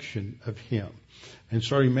rejection of him. And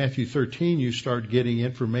starting Matthew 13, you start getting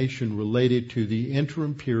information related to the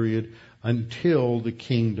interim period until the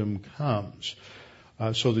kingdom comes.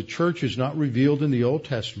 So the church is not revealed in the Old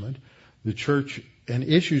Testament. The church and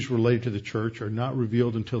issues related to the church are not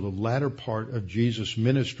revealed until the latter part of Jesus'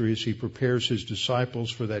 ministry as he prepares his disciples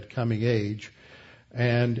for that coming age.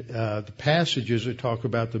 And the passages that talk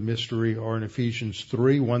about the mystery are in Ephesians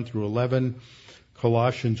 3, 1 through 11,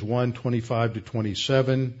 Colossians 1, 25 to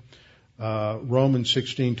 27, Romans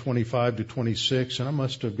 16, 25 to 26. And I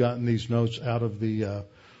must have gotten these notes out of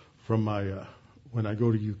from my, when I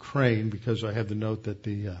go to Ukraine, because I have the note that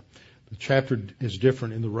the chapter is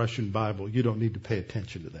different in the Russian Bible. You don't need to pay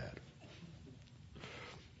attention to that.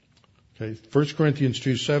 Okay, 1 Corinthians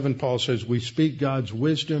 2:7, Paul says, we speak God's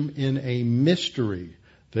wisdom in a mystery,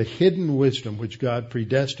 the hidden wisdom which God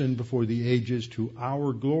predestined before the ages to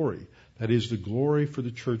our glory. That is the glory for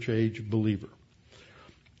the church age believer.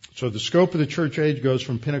 So the scope of the church age goes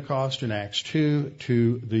from Pentecost in Acts 2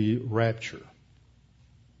 to the rapture.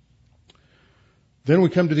 Then we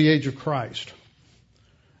come to the age of Christ.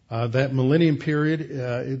 That millennium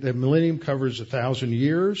period, that millennium covers 1,000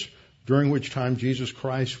 years, during which time Jesus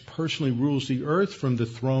Christ personally rules the earth from the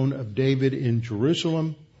throne of David in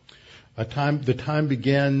Jerusalem. The time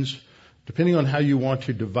begins, depending on how you want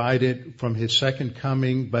to divide it, from his second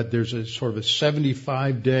coming, but there's a sort of a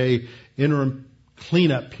 75-day interim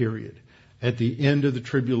cleanup period at the end of the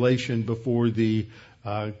tribulation before the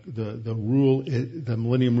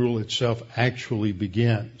millennium rule itself actually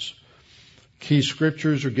begins. Key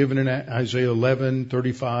scriptures are given in Isaiah 11,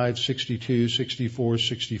 35, 62, 64,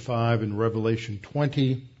 65, and Revelation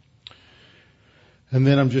 20. And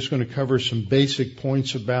then I'm just going to cover some basic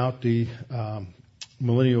points about the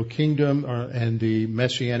millennial kingdom and the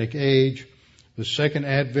messianic age. The second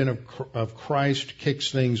advent of Christ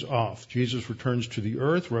kicks things off. Jesus returns to the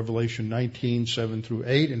earth, Revelation 19, 7 through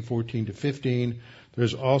 8, and 14 to 15.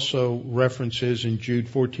 There's also references in Jude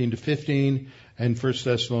 14 to 15 and 1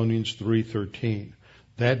 Thessalonians 3:13.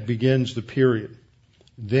 That begins the period.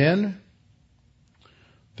 Then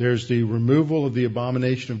there's the removal of the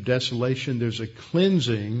abomination of desolation. There's a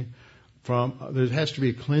cleansing there has to be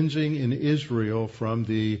a cleansing in Israel from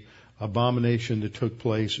the abomination that took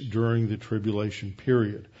place during the tribulation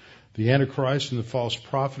period. The Antichrist and the false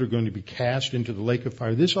prophet are going to be cast into the lake of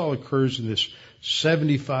fire. This all occurs in this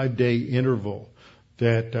 75-day interval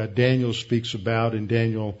that Daniel speaks about in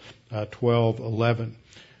Daniel 12:11.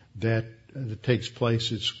 That takes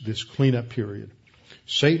place. It's this cleanup period.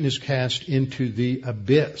 Satan is cast into the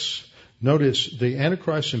abyss. Notice the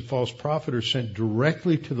Antichrist and false prophet are sent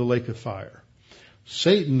directly to the lake of fire.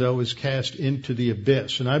 Satan, though, is cast into the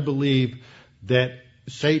abyss. And I believe that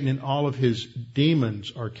Satan and all of his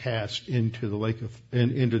demons are cast into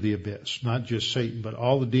into the abyss. Not just Satan, but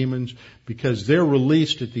all the demons, because they're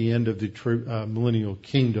released at the end of the millennial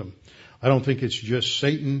kingdom. I don't think it's just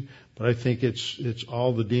Satan, but I think it's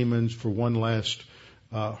all the demons for one last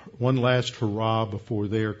hurrah before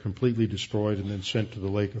they are completely destroyed and then sent to the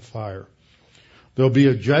lake of fire. There'll be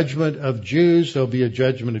a judgment of Jews. There'll be a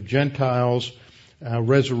judgment of Gentiles.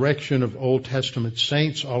 Resurrection of Old Testament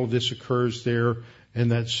saints. All of this occurs there in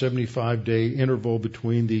that 75-day interval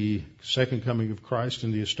between the second coming of Christ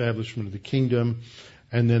and the establishment of the kingdom,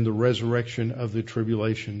 and then the resurrection of the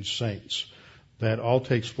tribulation saints. That all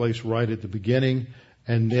takes place right at the beginning,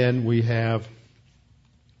 and then we have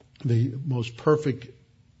the most perfect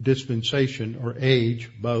dispensation or age,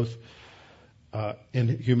 both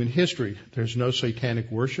in human history. There's no satanic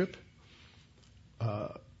worship.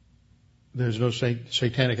 There's no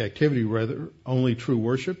satanic activity, rather, only true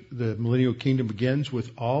worship. The millennial kingdom begins with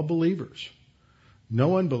all believers.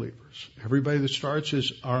 No unbelievers. Everybody that starts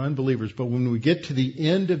are unbelievers. But when we get to the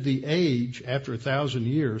end of the age, after 1,000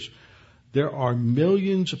 years, there are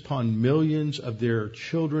millions upon millions of their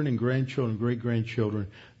children and grandchildren, great-grandchildren,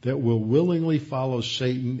 that will willingly follow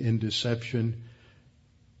Satan in deception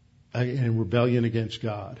and rebellion against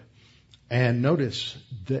God. And notice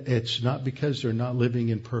that it's not because they're not living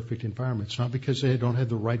in perfect environments. It's not because they don't have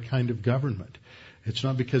the right kind of government. It's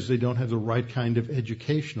not because they don't have the right kind of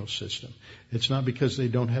educational system. It's not because they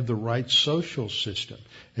don't have the right social system.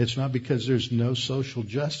 It's not because there's no social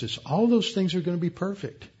justice. All those things are going to be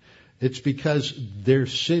perfect. It's because their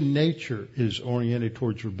sin nature is oriented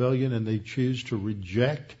towards rebellion, and they choose to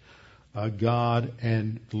reject God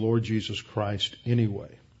and the Lord Jesus Christ anyway.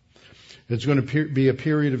 It's going to be a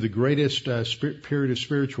period of the greatest period of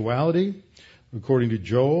spirituality, according to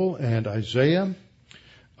Joel and Isaiah.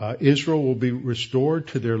 Israel will be restored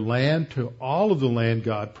to their land, to all of the land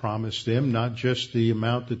God promised them, not just the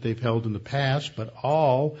amount that they've held in the past, but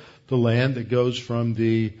all the land that goes from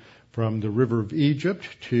the river of Egypt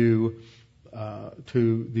to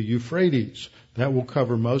the Euphrates. That will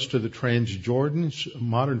cover most of the Transjordan,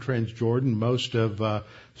 modern Transjordan, most of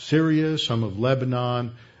Syria, some of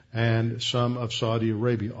Lebanon, and some of Saudi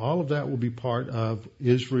Arabia. All of that will be part of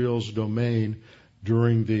Israel's domain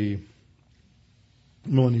during the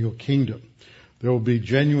millennial kingdom. There will be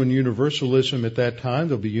genuine universalism at that time.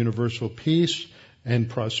 There will be universal peace and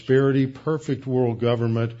prosperity, perfect world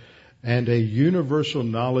government, and a universal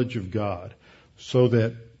knowledge of God, so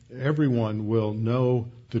that everyone will know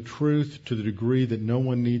the truth to the degree that no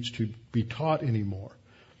one needs to be taught anymore.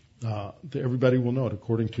 Everybody will know it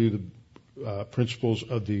according to the principles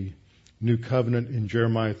of the New Covenant in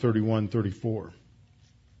Jeremiah 31:34.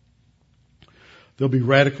 There'll be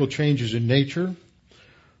radical changes in nature.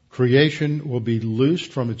 Creation will be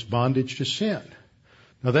loosed from its bondage to sin.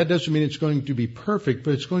 Now that doesn't mean it's going to be perfect,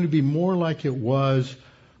 but it's going to be more like it was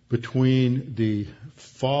between the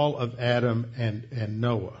fall of Adam and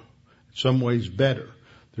Noah. In some ways better.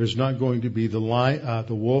 There's not going to be the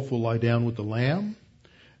wolf will lie down with the lamb,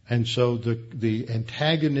 and so the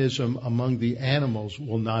antagonism among the animals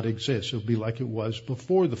will not exist. It'll be like it was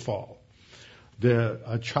before the fall.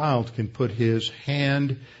 A child can put his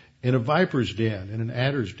hand in a viper's den, in an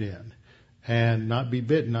adder's den, and not be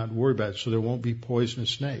bitten, not worry about it, so there won't be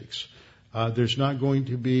poisonous snakes. There's not going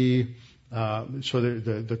to be,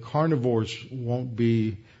 the carnivores won't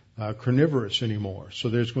be carnivorous anymore. So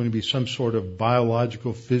there's going to be some sort of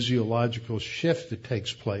biological, physiological shift that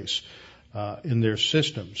takes place in their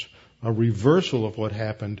systems, a reversal of what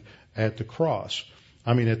happened at the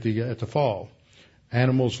at the fall.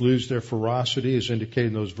 Animals lose their ferocity, as indicated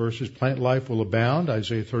in those verses. Plant life will abound,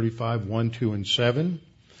 Isaiah 35:1, 2, and 7.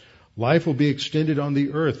 Life will be extended on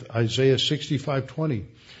the earth, Isaiah 65:20.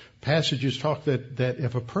 Passages talk that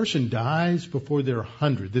if a person dies before they're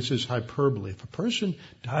 100, this is hyperbole. If a person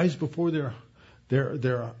dies before they're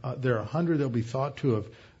 100, they'll be thought to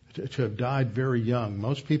have died very young.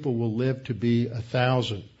 Most people will live to be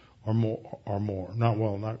 1,000 or more.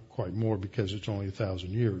 Not quite more, because it's only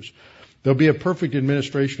 1,000 years. There'll be a perfect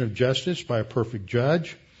administration of justice by a perfect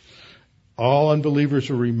judge. All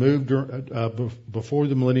unbelievers are removed before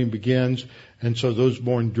the millennium begins, and so those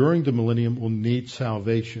born during the millennium will need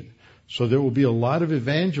salvation. So there will be a lot of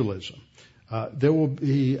evangelism. There will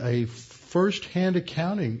be a first-hand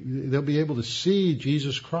accounting. They'll be able to see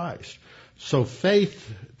Jesus Christ. So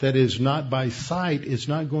faith that is not by sight is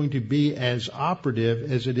not going to be as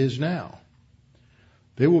operative as it is now.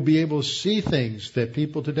 They will be able to see things that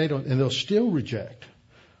people today don't, and they'll still reject.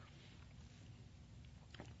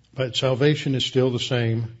 But salvation is still the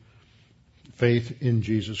same, faith in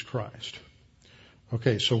Jesus Christ.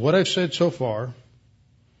 Okay, so what I've said so far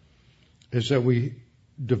is that we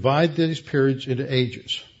divide these periods into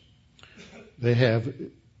ages. They have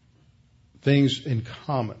things in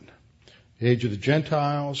common. The age of the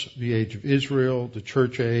Gentiles, the age of Israel, the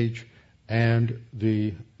church age, and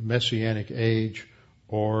the Messianic age,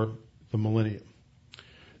 or the millennium.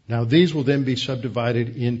 Now, these will then be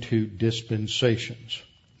subdivided into dispensations.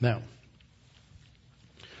 Now,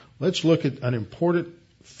 let's look at an important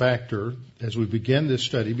factor as we begin this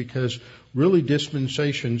study, because really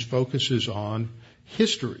dispensations focuses on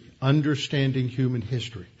history, understanding human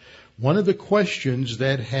history. One of the questions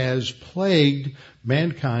that has plagued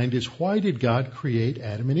mankind is, why did God create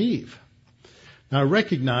Adam and Eve? Now, I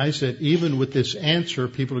recognize that even with this answer,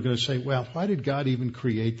 people are going to say, well, why did God even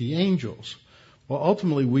create the angels? Well,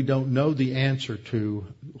 ultimately, we don't know the answer to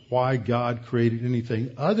why God created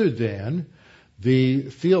anything other than the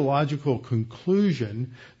theological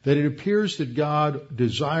conclusion that it appears that God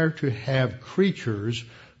desired to have creatures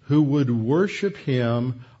who would worship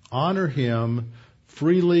Him, honor Him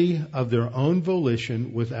freely of their own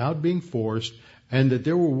volition without being forced, and that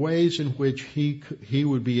there were ways in which He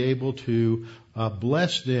would be able to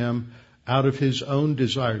bless them out of His own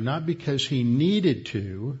desire, not because He needed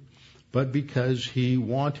to, but because He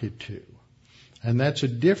wanted to. And that's a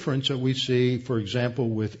difference that we see, for example,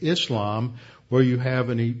 with Islam, where you have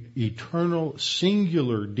an eternal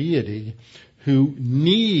singular deity who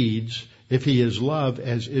needs, if He is love,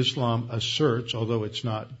 as Islam asserts, although it's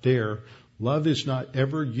not there, love is not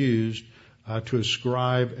ever used to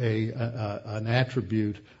ascribe an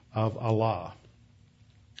attribute of Allah.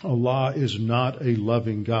 Allah is not a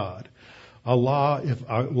loving God. If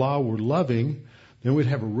Allah were loving, then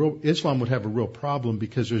Islam would have a real problem,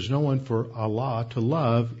 because there's no one for Allah to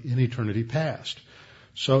love in eternity past.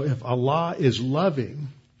 So if Allah is loving,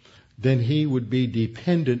 then He would be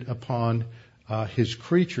dependent upon His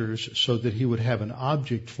creatures so that He would have an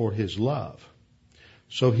object for His love.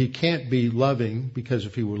 So He can't be loving, because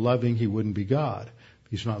if He were loving, He wouldn't be God.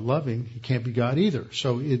 If He's not loving, He can't be God either.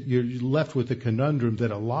 So you're left with the conundrum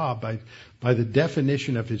that Allah, by the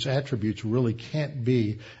definition of His attributes, really can't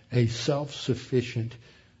be a self-sufficient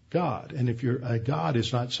God. And if a God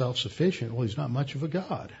is not self-sufficient, well, He's not much of a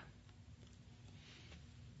God.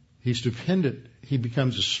 He's dependent. He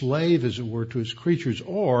becomes a slave, as it were, to His creatures,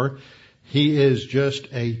 or He is just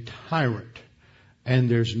a tyrant, and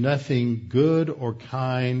there's nothing good or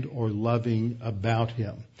kind or loving about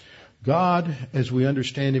Him. God, as we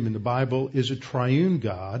understand Him in the Bible, is a triune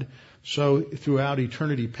God. So throughout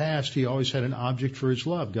eternity past, He always had an object for His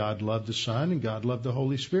love. God loved the Son, and God loved the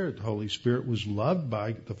Holy Spirit. The Holy Spirit was loved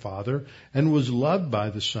by the Father and was loved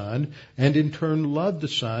by the Son, and in turn loved the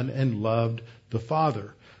Son and loved the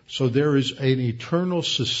Father. So there is an eternal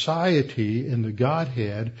society in the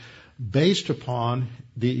Godhead based upon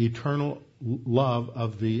the eternal love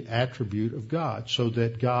of the attribute of God, so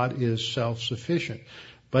that God is self-sufficient.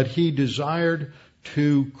 But He desired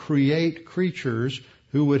to create creatures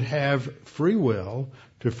who would have free will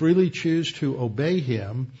to freely choose to obey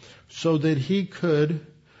Him, so that He could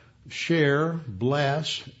share,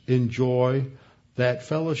 bless, enjoy that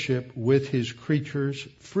fellowship with His creatures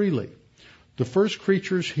freely. The first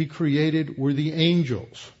creatures He created were the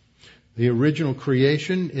angels. The original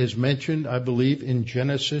creation is mentioned, I believe, in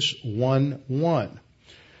Genesis 1:1.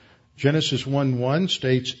 Genesis 1:1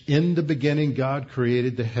 states, "In the beginning God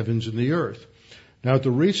created the heavens and the earth." Now, at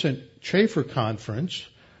the recent Chafer conference,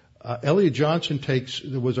 Elliot Johnson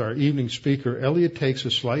was our evening speaker. Elliot takes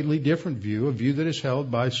a slightly different view, a view that is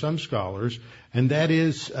held by some scholars, and that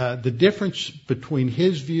is the difference between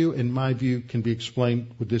his view and my view can be explained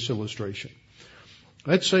with this illustration.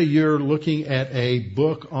 Let's say you're looking at a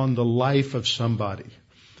book on the life of somebody,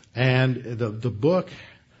 and the book,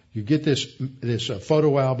 you get this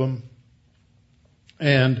photo album,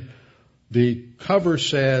 and the cover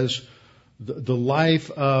says the life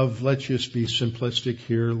of, let's just be simplistic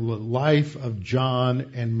here, the life of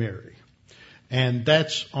John and Mary. And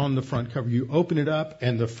that's on the front cover. You open it up,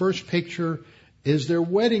 and the first picture is their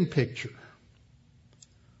wedding picture.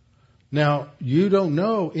 Now, you don't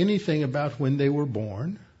know anything about when they were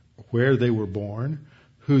born, where they were born,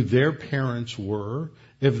 who their parents were,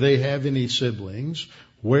 if they have any siblings,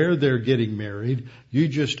 where they're getting married. You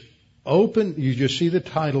just see the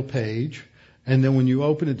title page, and then when you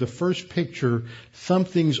open it, the first picture,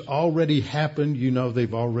 something's already happened. You know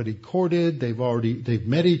they've already courted, they've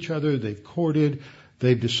met each other, they've courted,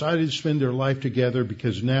 they've decided to spend their life together,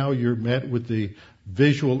 because now you're met with the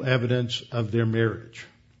visual evidence of their marriage.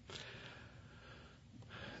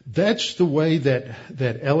 That's the way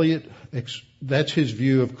that Eliot, that's his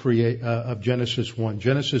view of Genesis 1.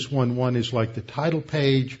 Genesis 1:1 is like the title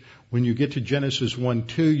page. When you get to Genesis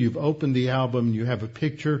 1:2, you've opened the album, you have a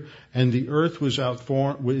picture, and the earth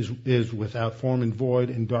is without form and void,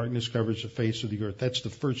 and darkness covers the face of the earth. That's the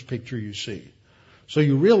first picture you see. So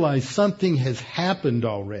you realize something has happened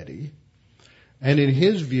already, and in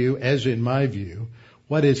his view, as in my view,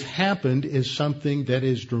 what has happened is something that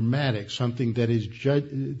is dramatic, something that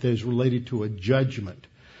is related to a judgment.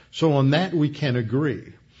 So on that we can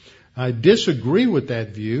agree. I disagree with that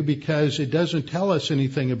view because it doesn't tell us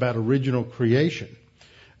anything about original creation.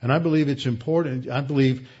 And I believe it's important. I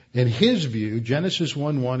believe in his view, Genesis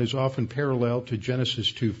 1:1 is often parallel to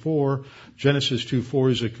Genesis 2:4. Genesis 2:4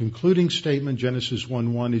 is a concluding statement. Genesis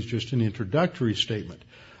 1:1 is just an introductory statement.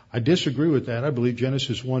 I disagree with that. I believe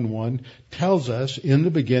Genesis 1:1 tells us in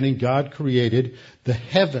the beginning God created the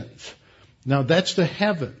heavens. Now that's the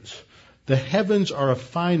heavens. The heavens are a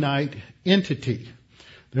finite entity.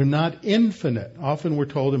 They're not infinite. Often we're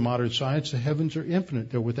told in modern science the heavens are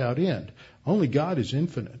infinite. They're without end. Only God is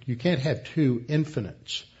infinite. You can't have two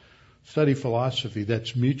infinites. Study philosophy.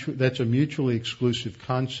 That's a mutually exclusive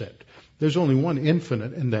concept. There's only one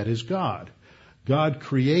infinite, and that is God. God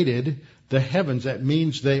created the heavens. That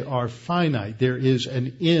means they are finite. There is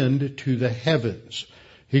an end to the heavens.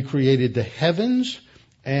 He created the heavens,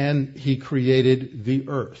 and He created the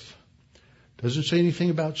earth. Doesn't say anything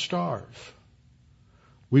about stars.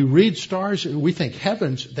 We read stars, we think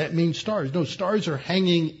heavens, that means stars. No, stars are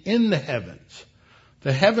hanging in the heavens.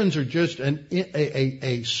 The heavens are just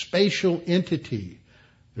a spatial entity.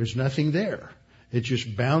 There's nothing there. It's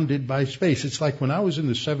just bounded by space. It's like when I was in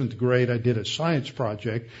the 7th grade, I did a science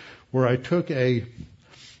project where I took a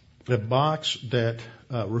box that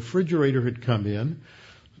a refrigerator had come in,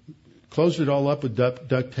 closed it all up with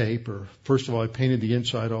duct tape, or first of all, I painted the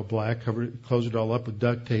inside all black, closed it all up with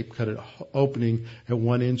duct tape, cut an opening at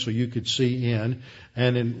one end so you could see in,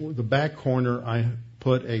 and in the back corner, I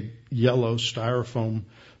put a yellow styrofoam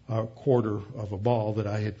quarter of a ball that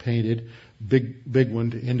I had painted, big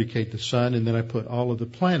one to indicate the sun, and then I put all of the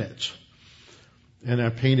planets. And I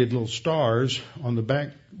painted little stars on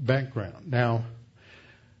the background. Now,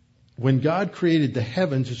 when God created the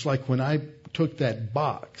heavens, it's like when I took that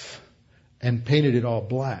box and painted it all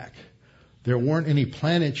black. There weren't any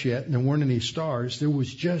planets yet, and there weren't any stars. There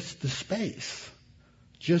was just the space,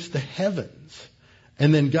 just the heavens.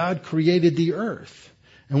 And then God created the earth.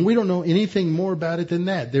 And we don't know anything more about it than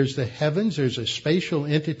that. There's the heavens, there's a spatial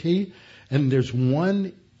entity, and there's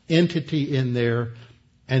one entity in there,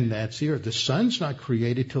 and that's the earth. The sun's not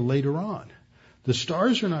created till later on. The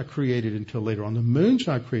stars are not created until later on. The moon's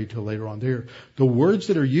not created till later on. The words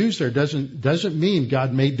that are used there doesn't mean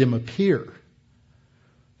God made them appear.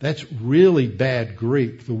 That's really bad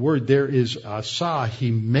Greek. The word there is asa. He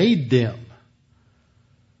made them.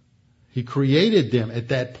 He created them at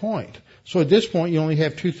that point. So at this point, you only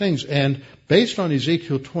have two things. And based on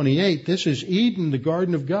Ezekiel 28, this is Eden, the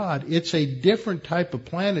garden of God. It's a different type of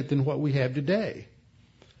planet than what we have today.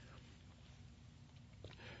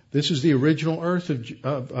 This is the original earth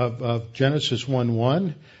of Genesis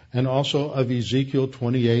 1:1 and also of Ezekiel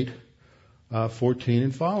 28:14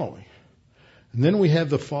 and following. And then we have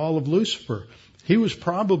the fall of Lucifer. He was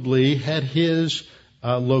probably had his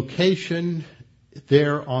location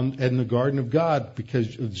there in the garden of God,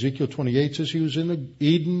 because Ezekiel 28 says he was in the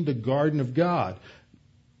Eden, the garden of God.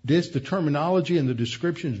 The terminology and the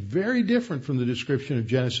description is very different from the description of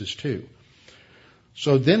Genesis 2.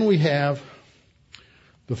 So then we have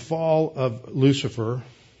the fall of Lucifer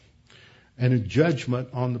and a judgment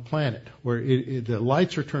on the planet where the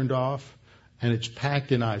lights are turned off and it's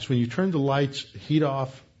packed in ice. When you turn the heat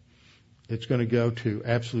off, it's going to go to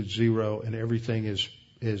absolute zero and everything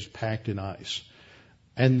is packed in ice.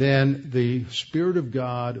 And then the Spirit of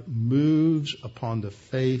God moves upon the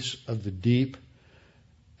face of the deep,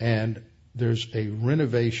 and there's a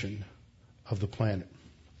renovation of the planet.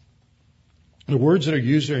 The words that are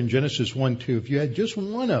used there in Genesis 1:2, if you had just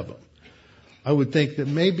one of them, I would think that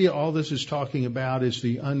maybe all this is talking about is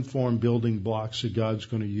the unformed building blocks that God's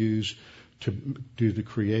going to use to do the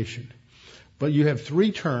creation. But you have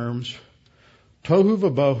three terms, tohu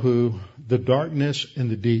vabohu, the darkness and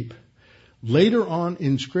the deep. Later on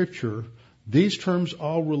in Scripture, these terms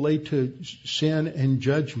all relate to sin and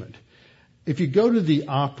judgment. If you go to the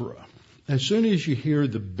opera, as soon as you hear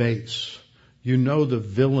the bass, you know the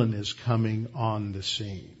villain is coming on the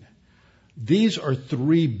scene. These are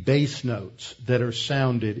three bass notes that are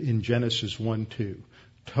sounded in Genesis 1:2.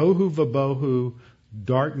 Tohu vabohu,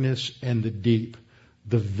 darkness and the deep.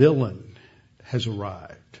 The villain has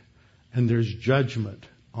arrived, and there's judgment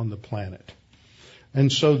on the planet. And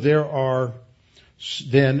so there are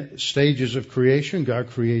then stages of creation.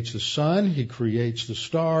 God creates the sun, He creates the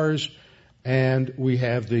stars, and we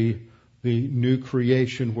have the new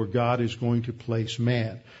creation where God is going to place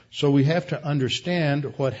man. So we have to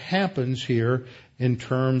understand what happens here in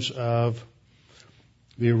terms of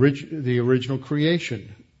the original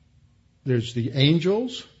creation. There's the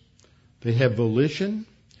angels. They have volition.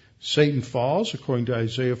 Satan falls, according to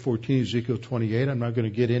Isaiah 14, Ezekiel 28. I'm not going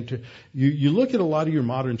to get into. You look at a lot of your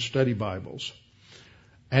modern study Bibles,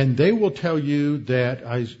 and they will tell you that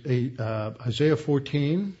Isaiah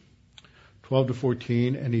 14, 12 to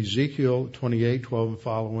 14, and Ezekiel 28, 12 and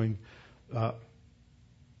following. A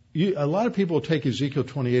lot of people take Ezekiel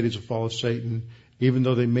 28 as a fall of Satan, even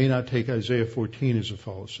though they may not take Isaiah 14 as a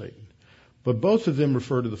fall of Satan. But both of them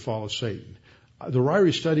refer to the fall of Satan. The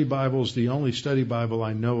Ryrie Study Bible is the only study Bible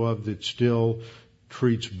I know of that still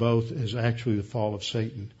treats both as actually the fall of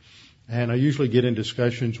Satan. And I usually get in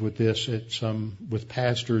discussions with this with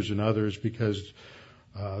pastors and others because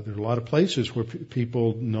There are a lot of places where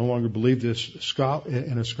people no longer believe this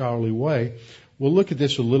in a scholarly way. We'll look at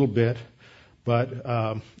this a little bit,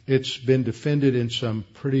 but it's been defended in some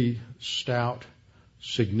pretty stout,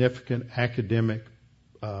 significant academic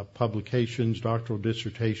publications, doctoral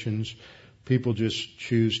dissertations. People just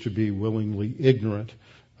choose to be willingly ignorant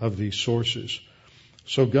of these sources.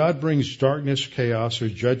 So God brings darkness, chaos, or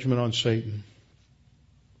judgment on Satan.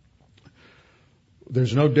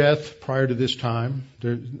 There's no death prior to this time.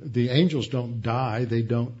 The angels don't die. They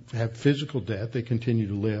don't have physical death. They continue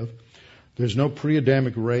to live. There's no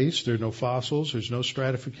pre-Adamic race. There's no fossils. There's no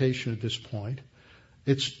stratification at this point.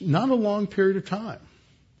 It's not a long period of time.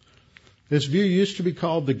 This view used to be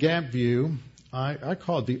called the gap view. I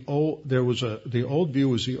call it the old view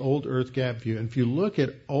was the old earth gap view. And if you look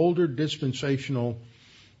at older dispensational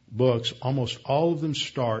books, almost all of them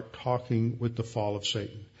start talking with the fall of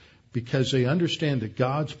Satan, because they understand that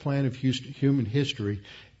God's plan of human history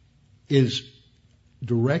is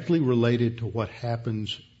directly related to what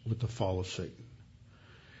happens with the fall of Satan.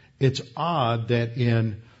 It's odd that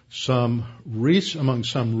among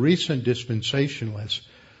some recent dispensationalists,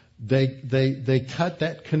 they cut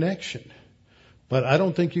that connection. But I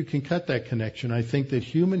don't think you can cut that connection. I think that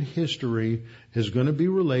human history is going to be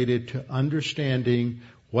related to understanding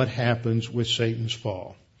what happens with Satan's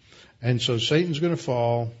fall. And so Satan's going to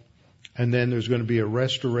fall, and then there's going to be a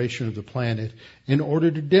restoration of the planet in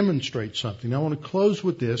order to demonstrate something. Now, I want to close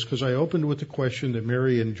with this because I opened with the question that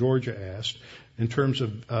Mary in Georgia asked in terms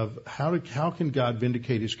of how can God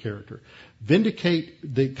vindicate his character.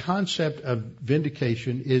 The concept of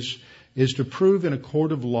vindication is to prove in a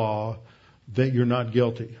court of law that you're not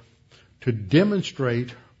guilty, to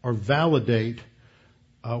demonstrate or validate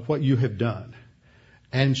what you have done.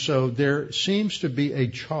 And so there seems to be a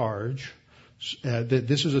charge that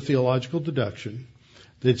this is a theological deduction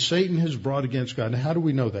that Satan has brought against God. Now, how do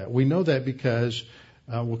we know that? We know that because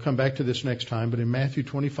we'll come back to this next time, but in Matthew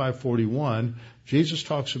 25:41, Jesus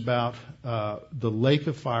talks about the lake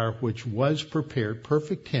of fire which was prepared,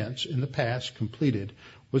 perfect tense in the past, completed,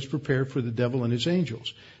 was prepared for the devil and his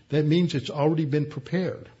angels. That means it's already been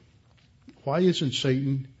prepared. Why isn't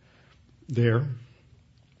Satan there?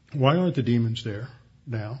 Why aren't the demons there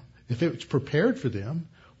now? If it's prepared for them,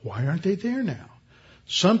 why aren't they there now?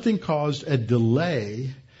 Something caused a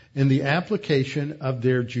delay in the application of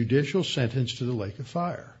their judicial sentence to the lake of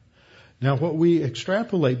fire. Now, what we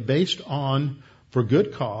extrapolate based on, for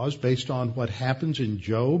good cause, based on what happens in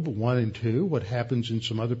Job 1 and 2, what happens in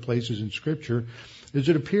some other places in Scripture, is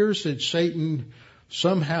it appears that Satan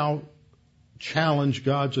somehow challenged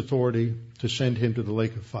God's authority to send him to the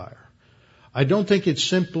lake of fire. I don't think it's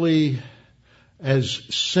simply as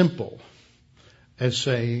simple as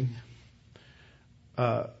saying,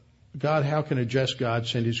 God, how can a just God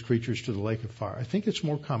send his creatures to the lake of fire? I think it's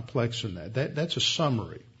more complex than that. That's a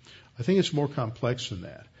summary. I think it's more complex than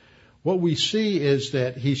that. What we see is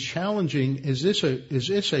that he's challenging, is this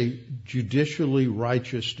a judicially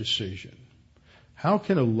righteous decision? How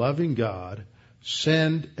can a loving God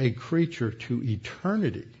send a creature to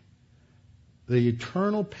eternity, the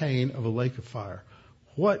eternal pain of a lake of fire?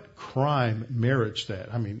 What crime merits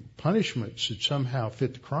that? I mean, punishment should somehow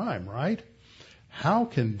fit the crime, right? How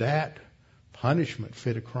can that punishment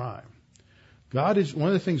fit a crime? One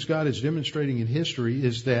of the things God is demonstrating in history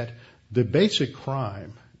is that the basic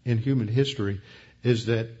crime in human history is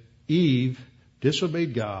that Eve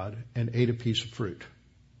disobeyed God and ate a piece of fruit.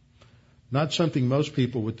 Not something most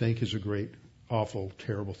people would think is a great, awful,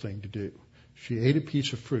 terrible thing to do. She ate a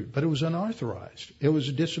piece of fruit, but it was unauthorized. It was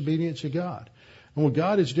a disobedience to God. And what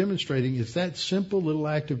God is demonstrating is that simple little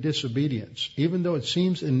act of disobedience, even though it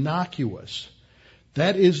seems innocuous,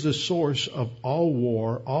 that is the source of all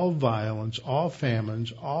war, all violence, all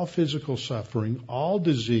famines, all physical suffering, all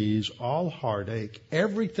disease, all heartache,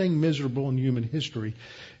 everything miserable in human history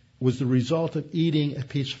was the result of eating a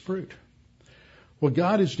piece of fruit. What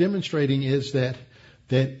God is demonstrating is that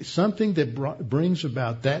something that brings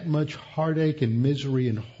about that much heartache and misery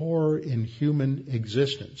and horror in human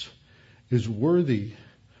existence is worthy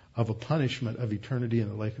of a punishment of eternity in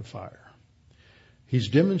the lake of fire. He's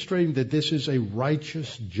demonstrating that this is a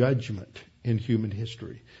righteous judgment in human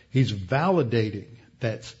history. He's validating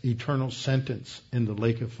that eternal sentence in the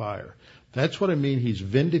lake of fire. That's what I mean. He's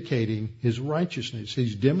vindicating his righteousness.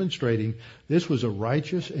 He's demonstrating this was a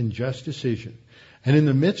righteous and just decision. And in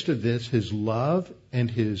the midst of this, his love and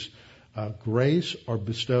his grace are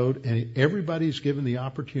bestowed, and everybody's given the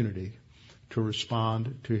opportunity to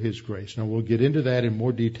respond to His grace. Now we'll get into that in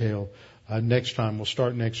more detail next time. We'll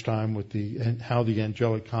start next time with how the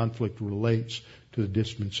angelic conflict relates to the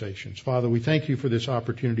dispensations. Father, we thank you for this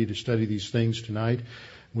opportunity to study these things tonight.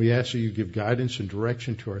 We ask that you give guidance and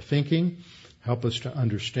direction to our thinking. Help us to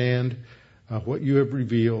understand what you have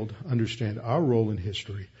revealed, understand our role in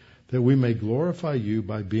history, that we may glorify you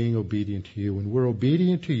by being obedient to you. When we're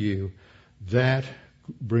obedient to you, that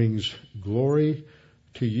brings glory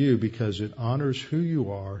to you because it honors who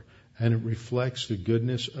you are and it reflects the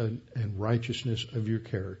goodness and righteousness of your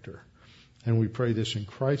character. And we pray this in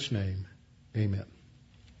Christ's name. Amen.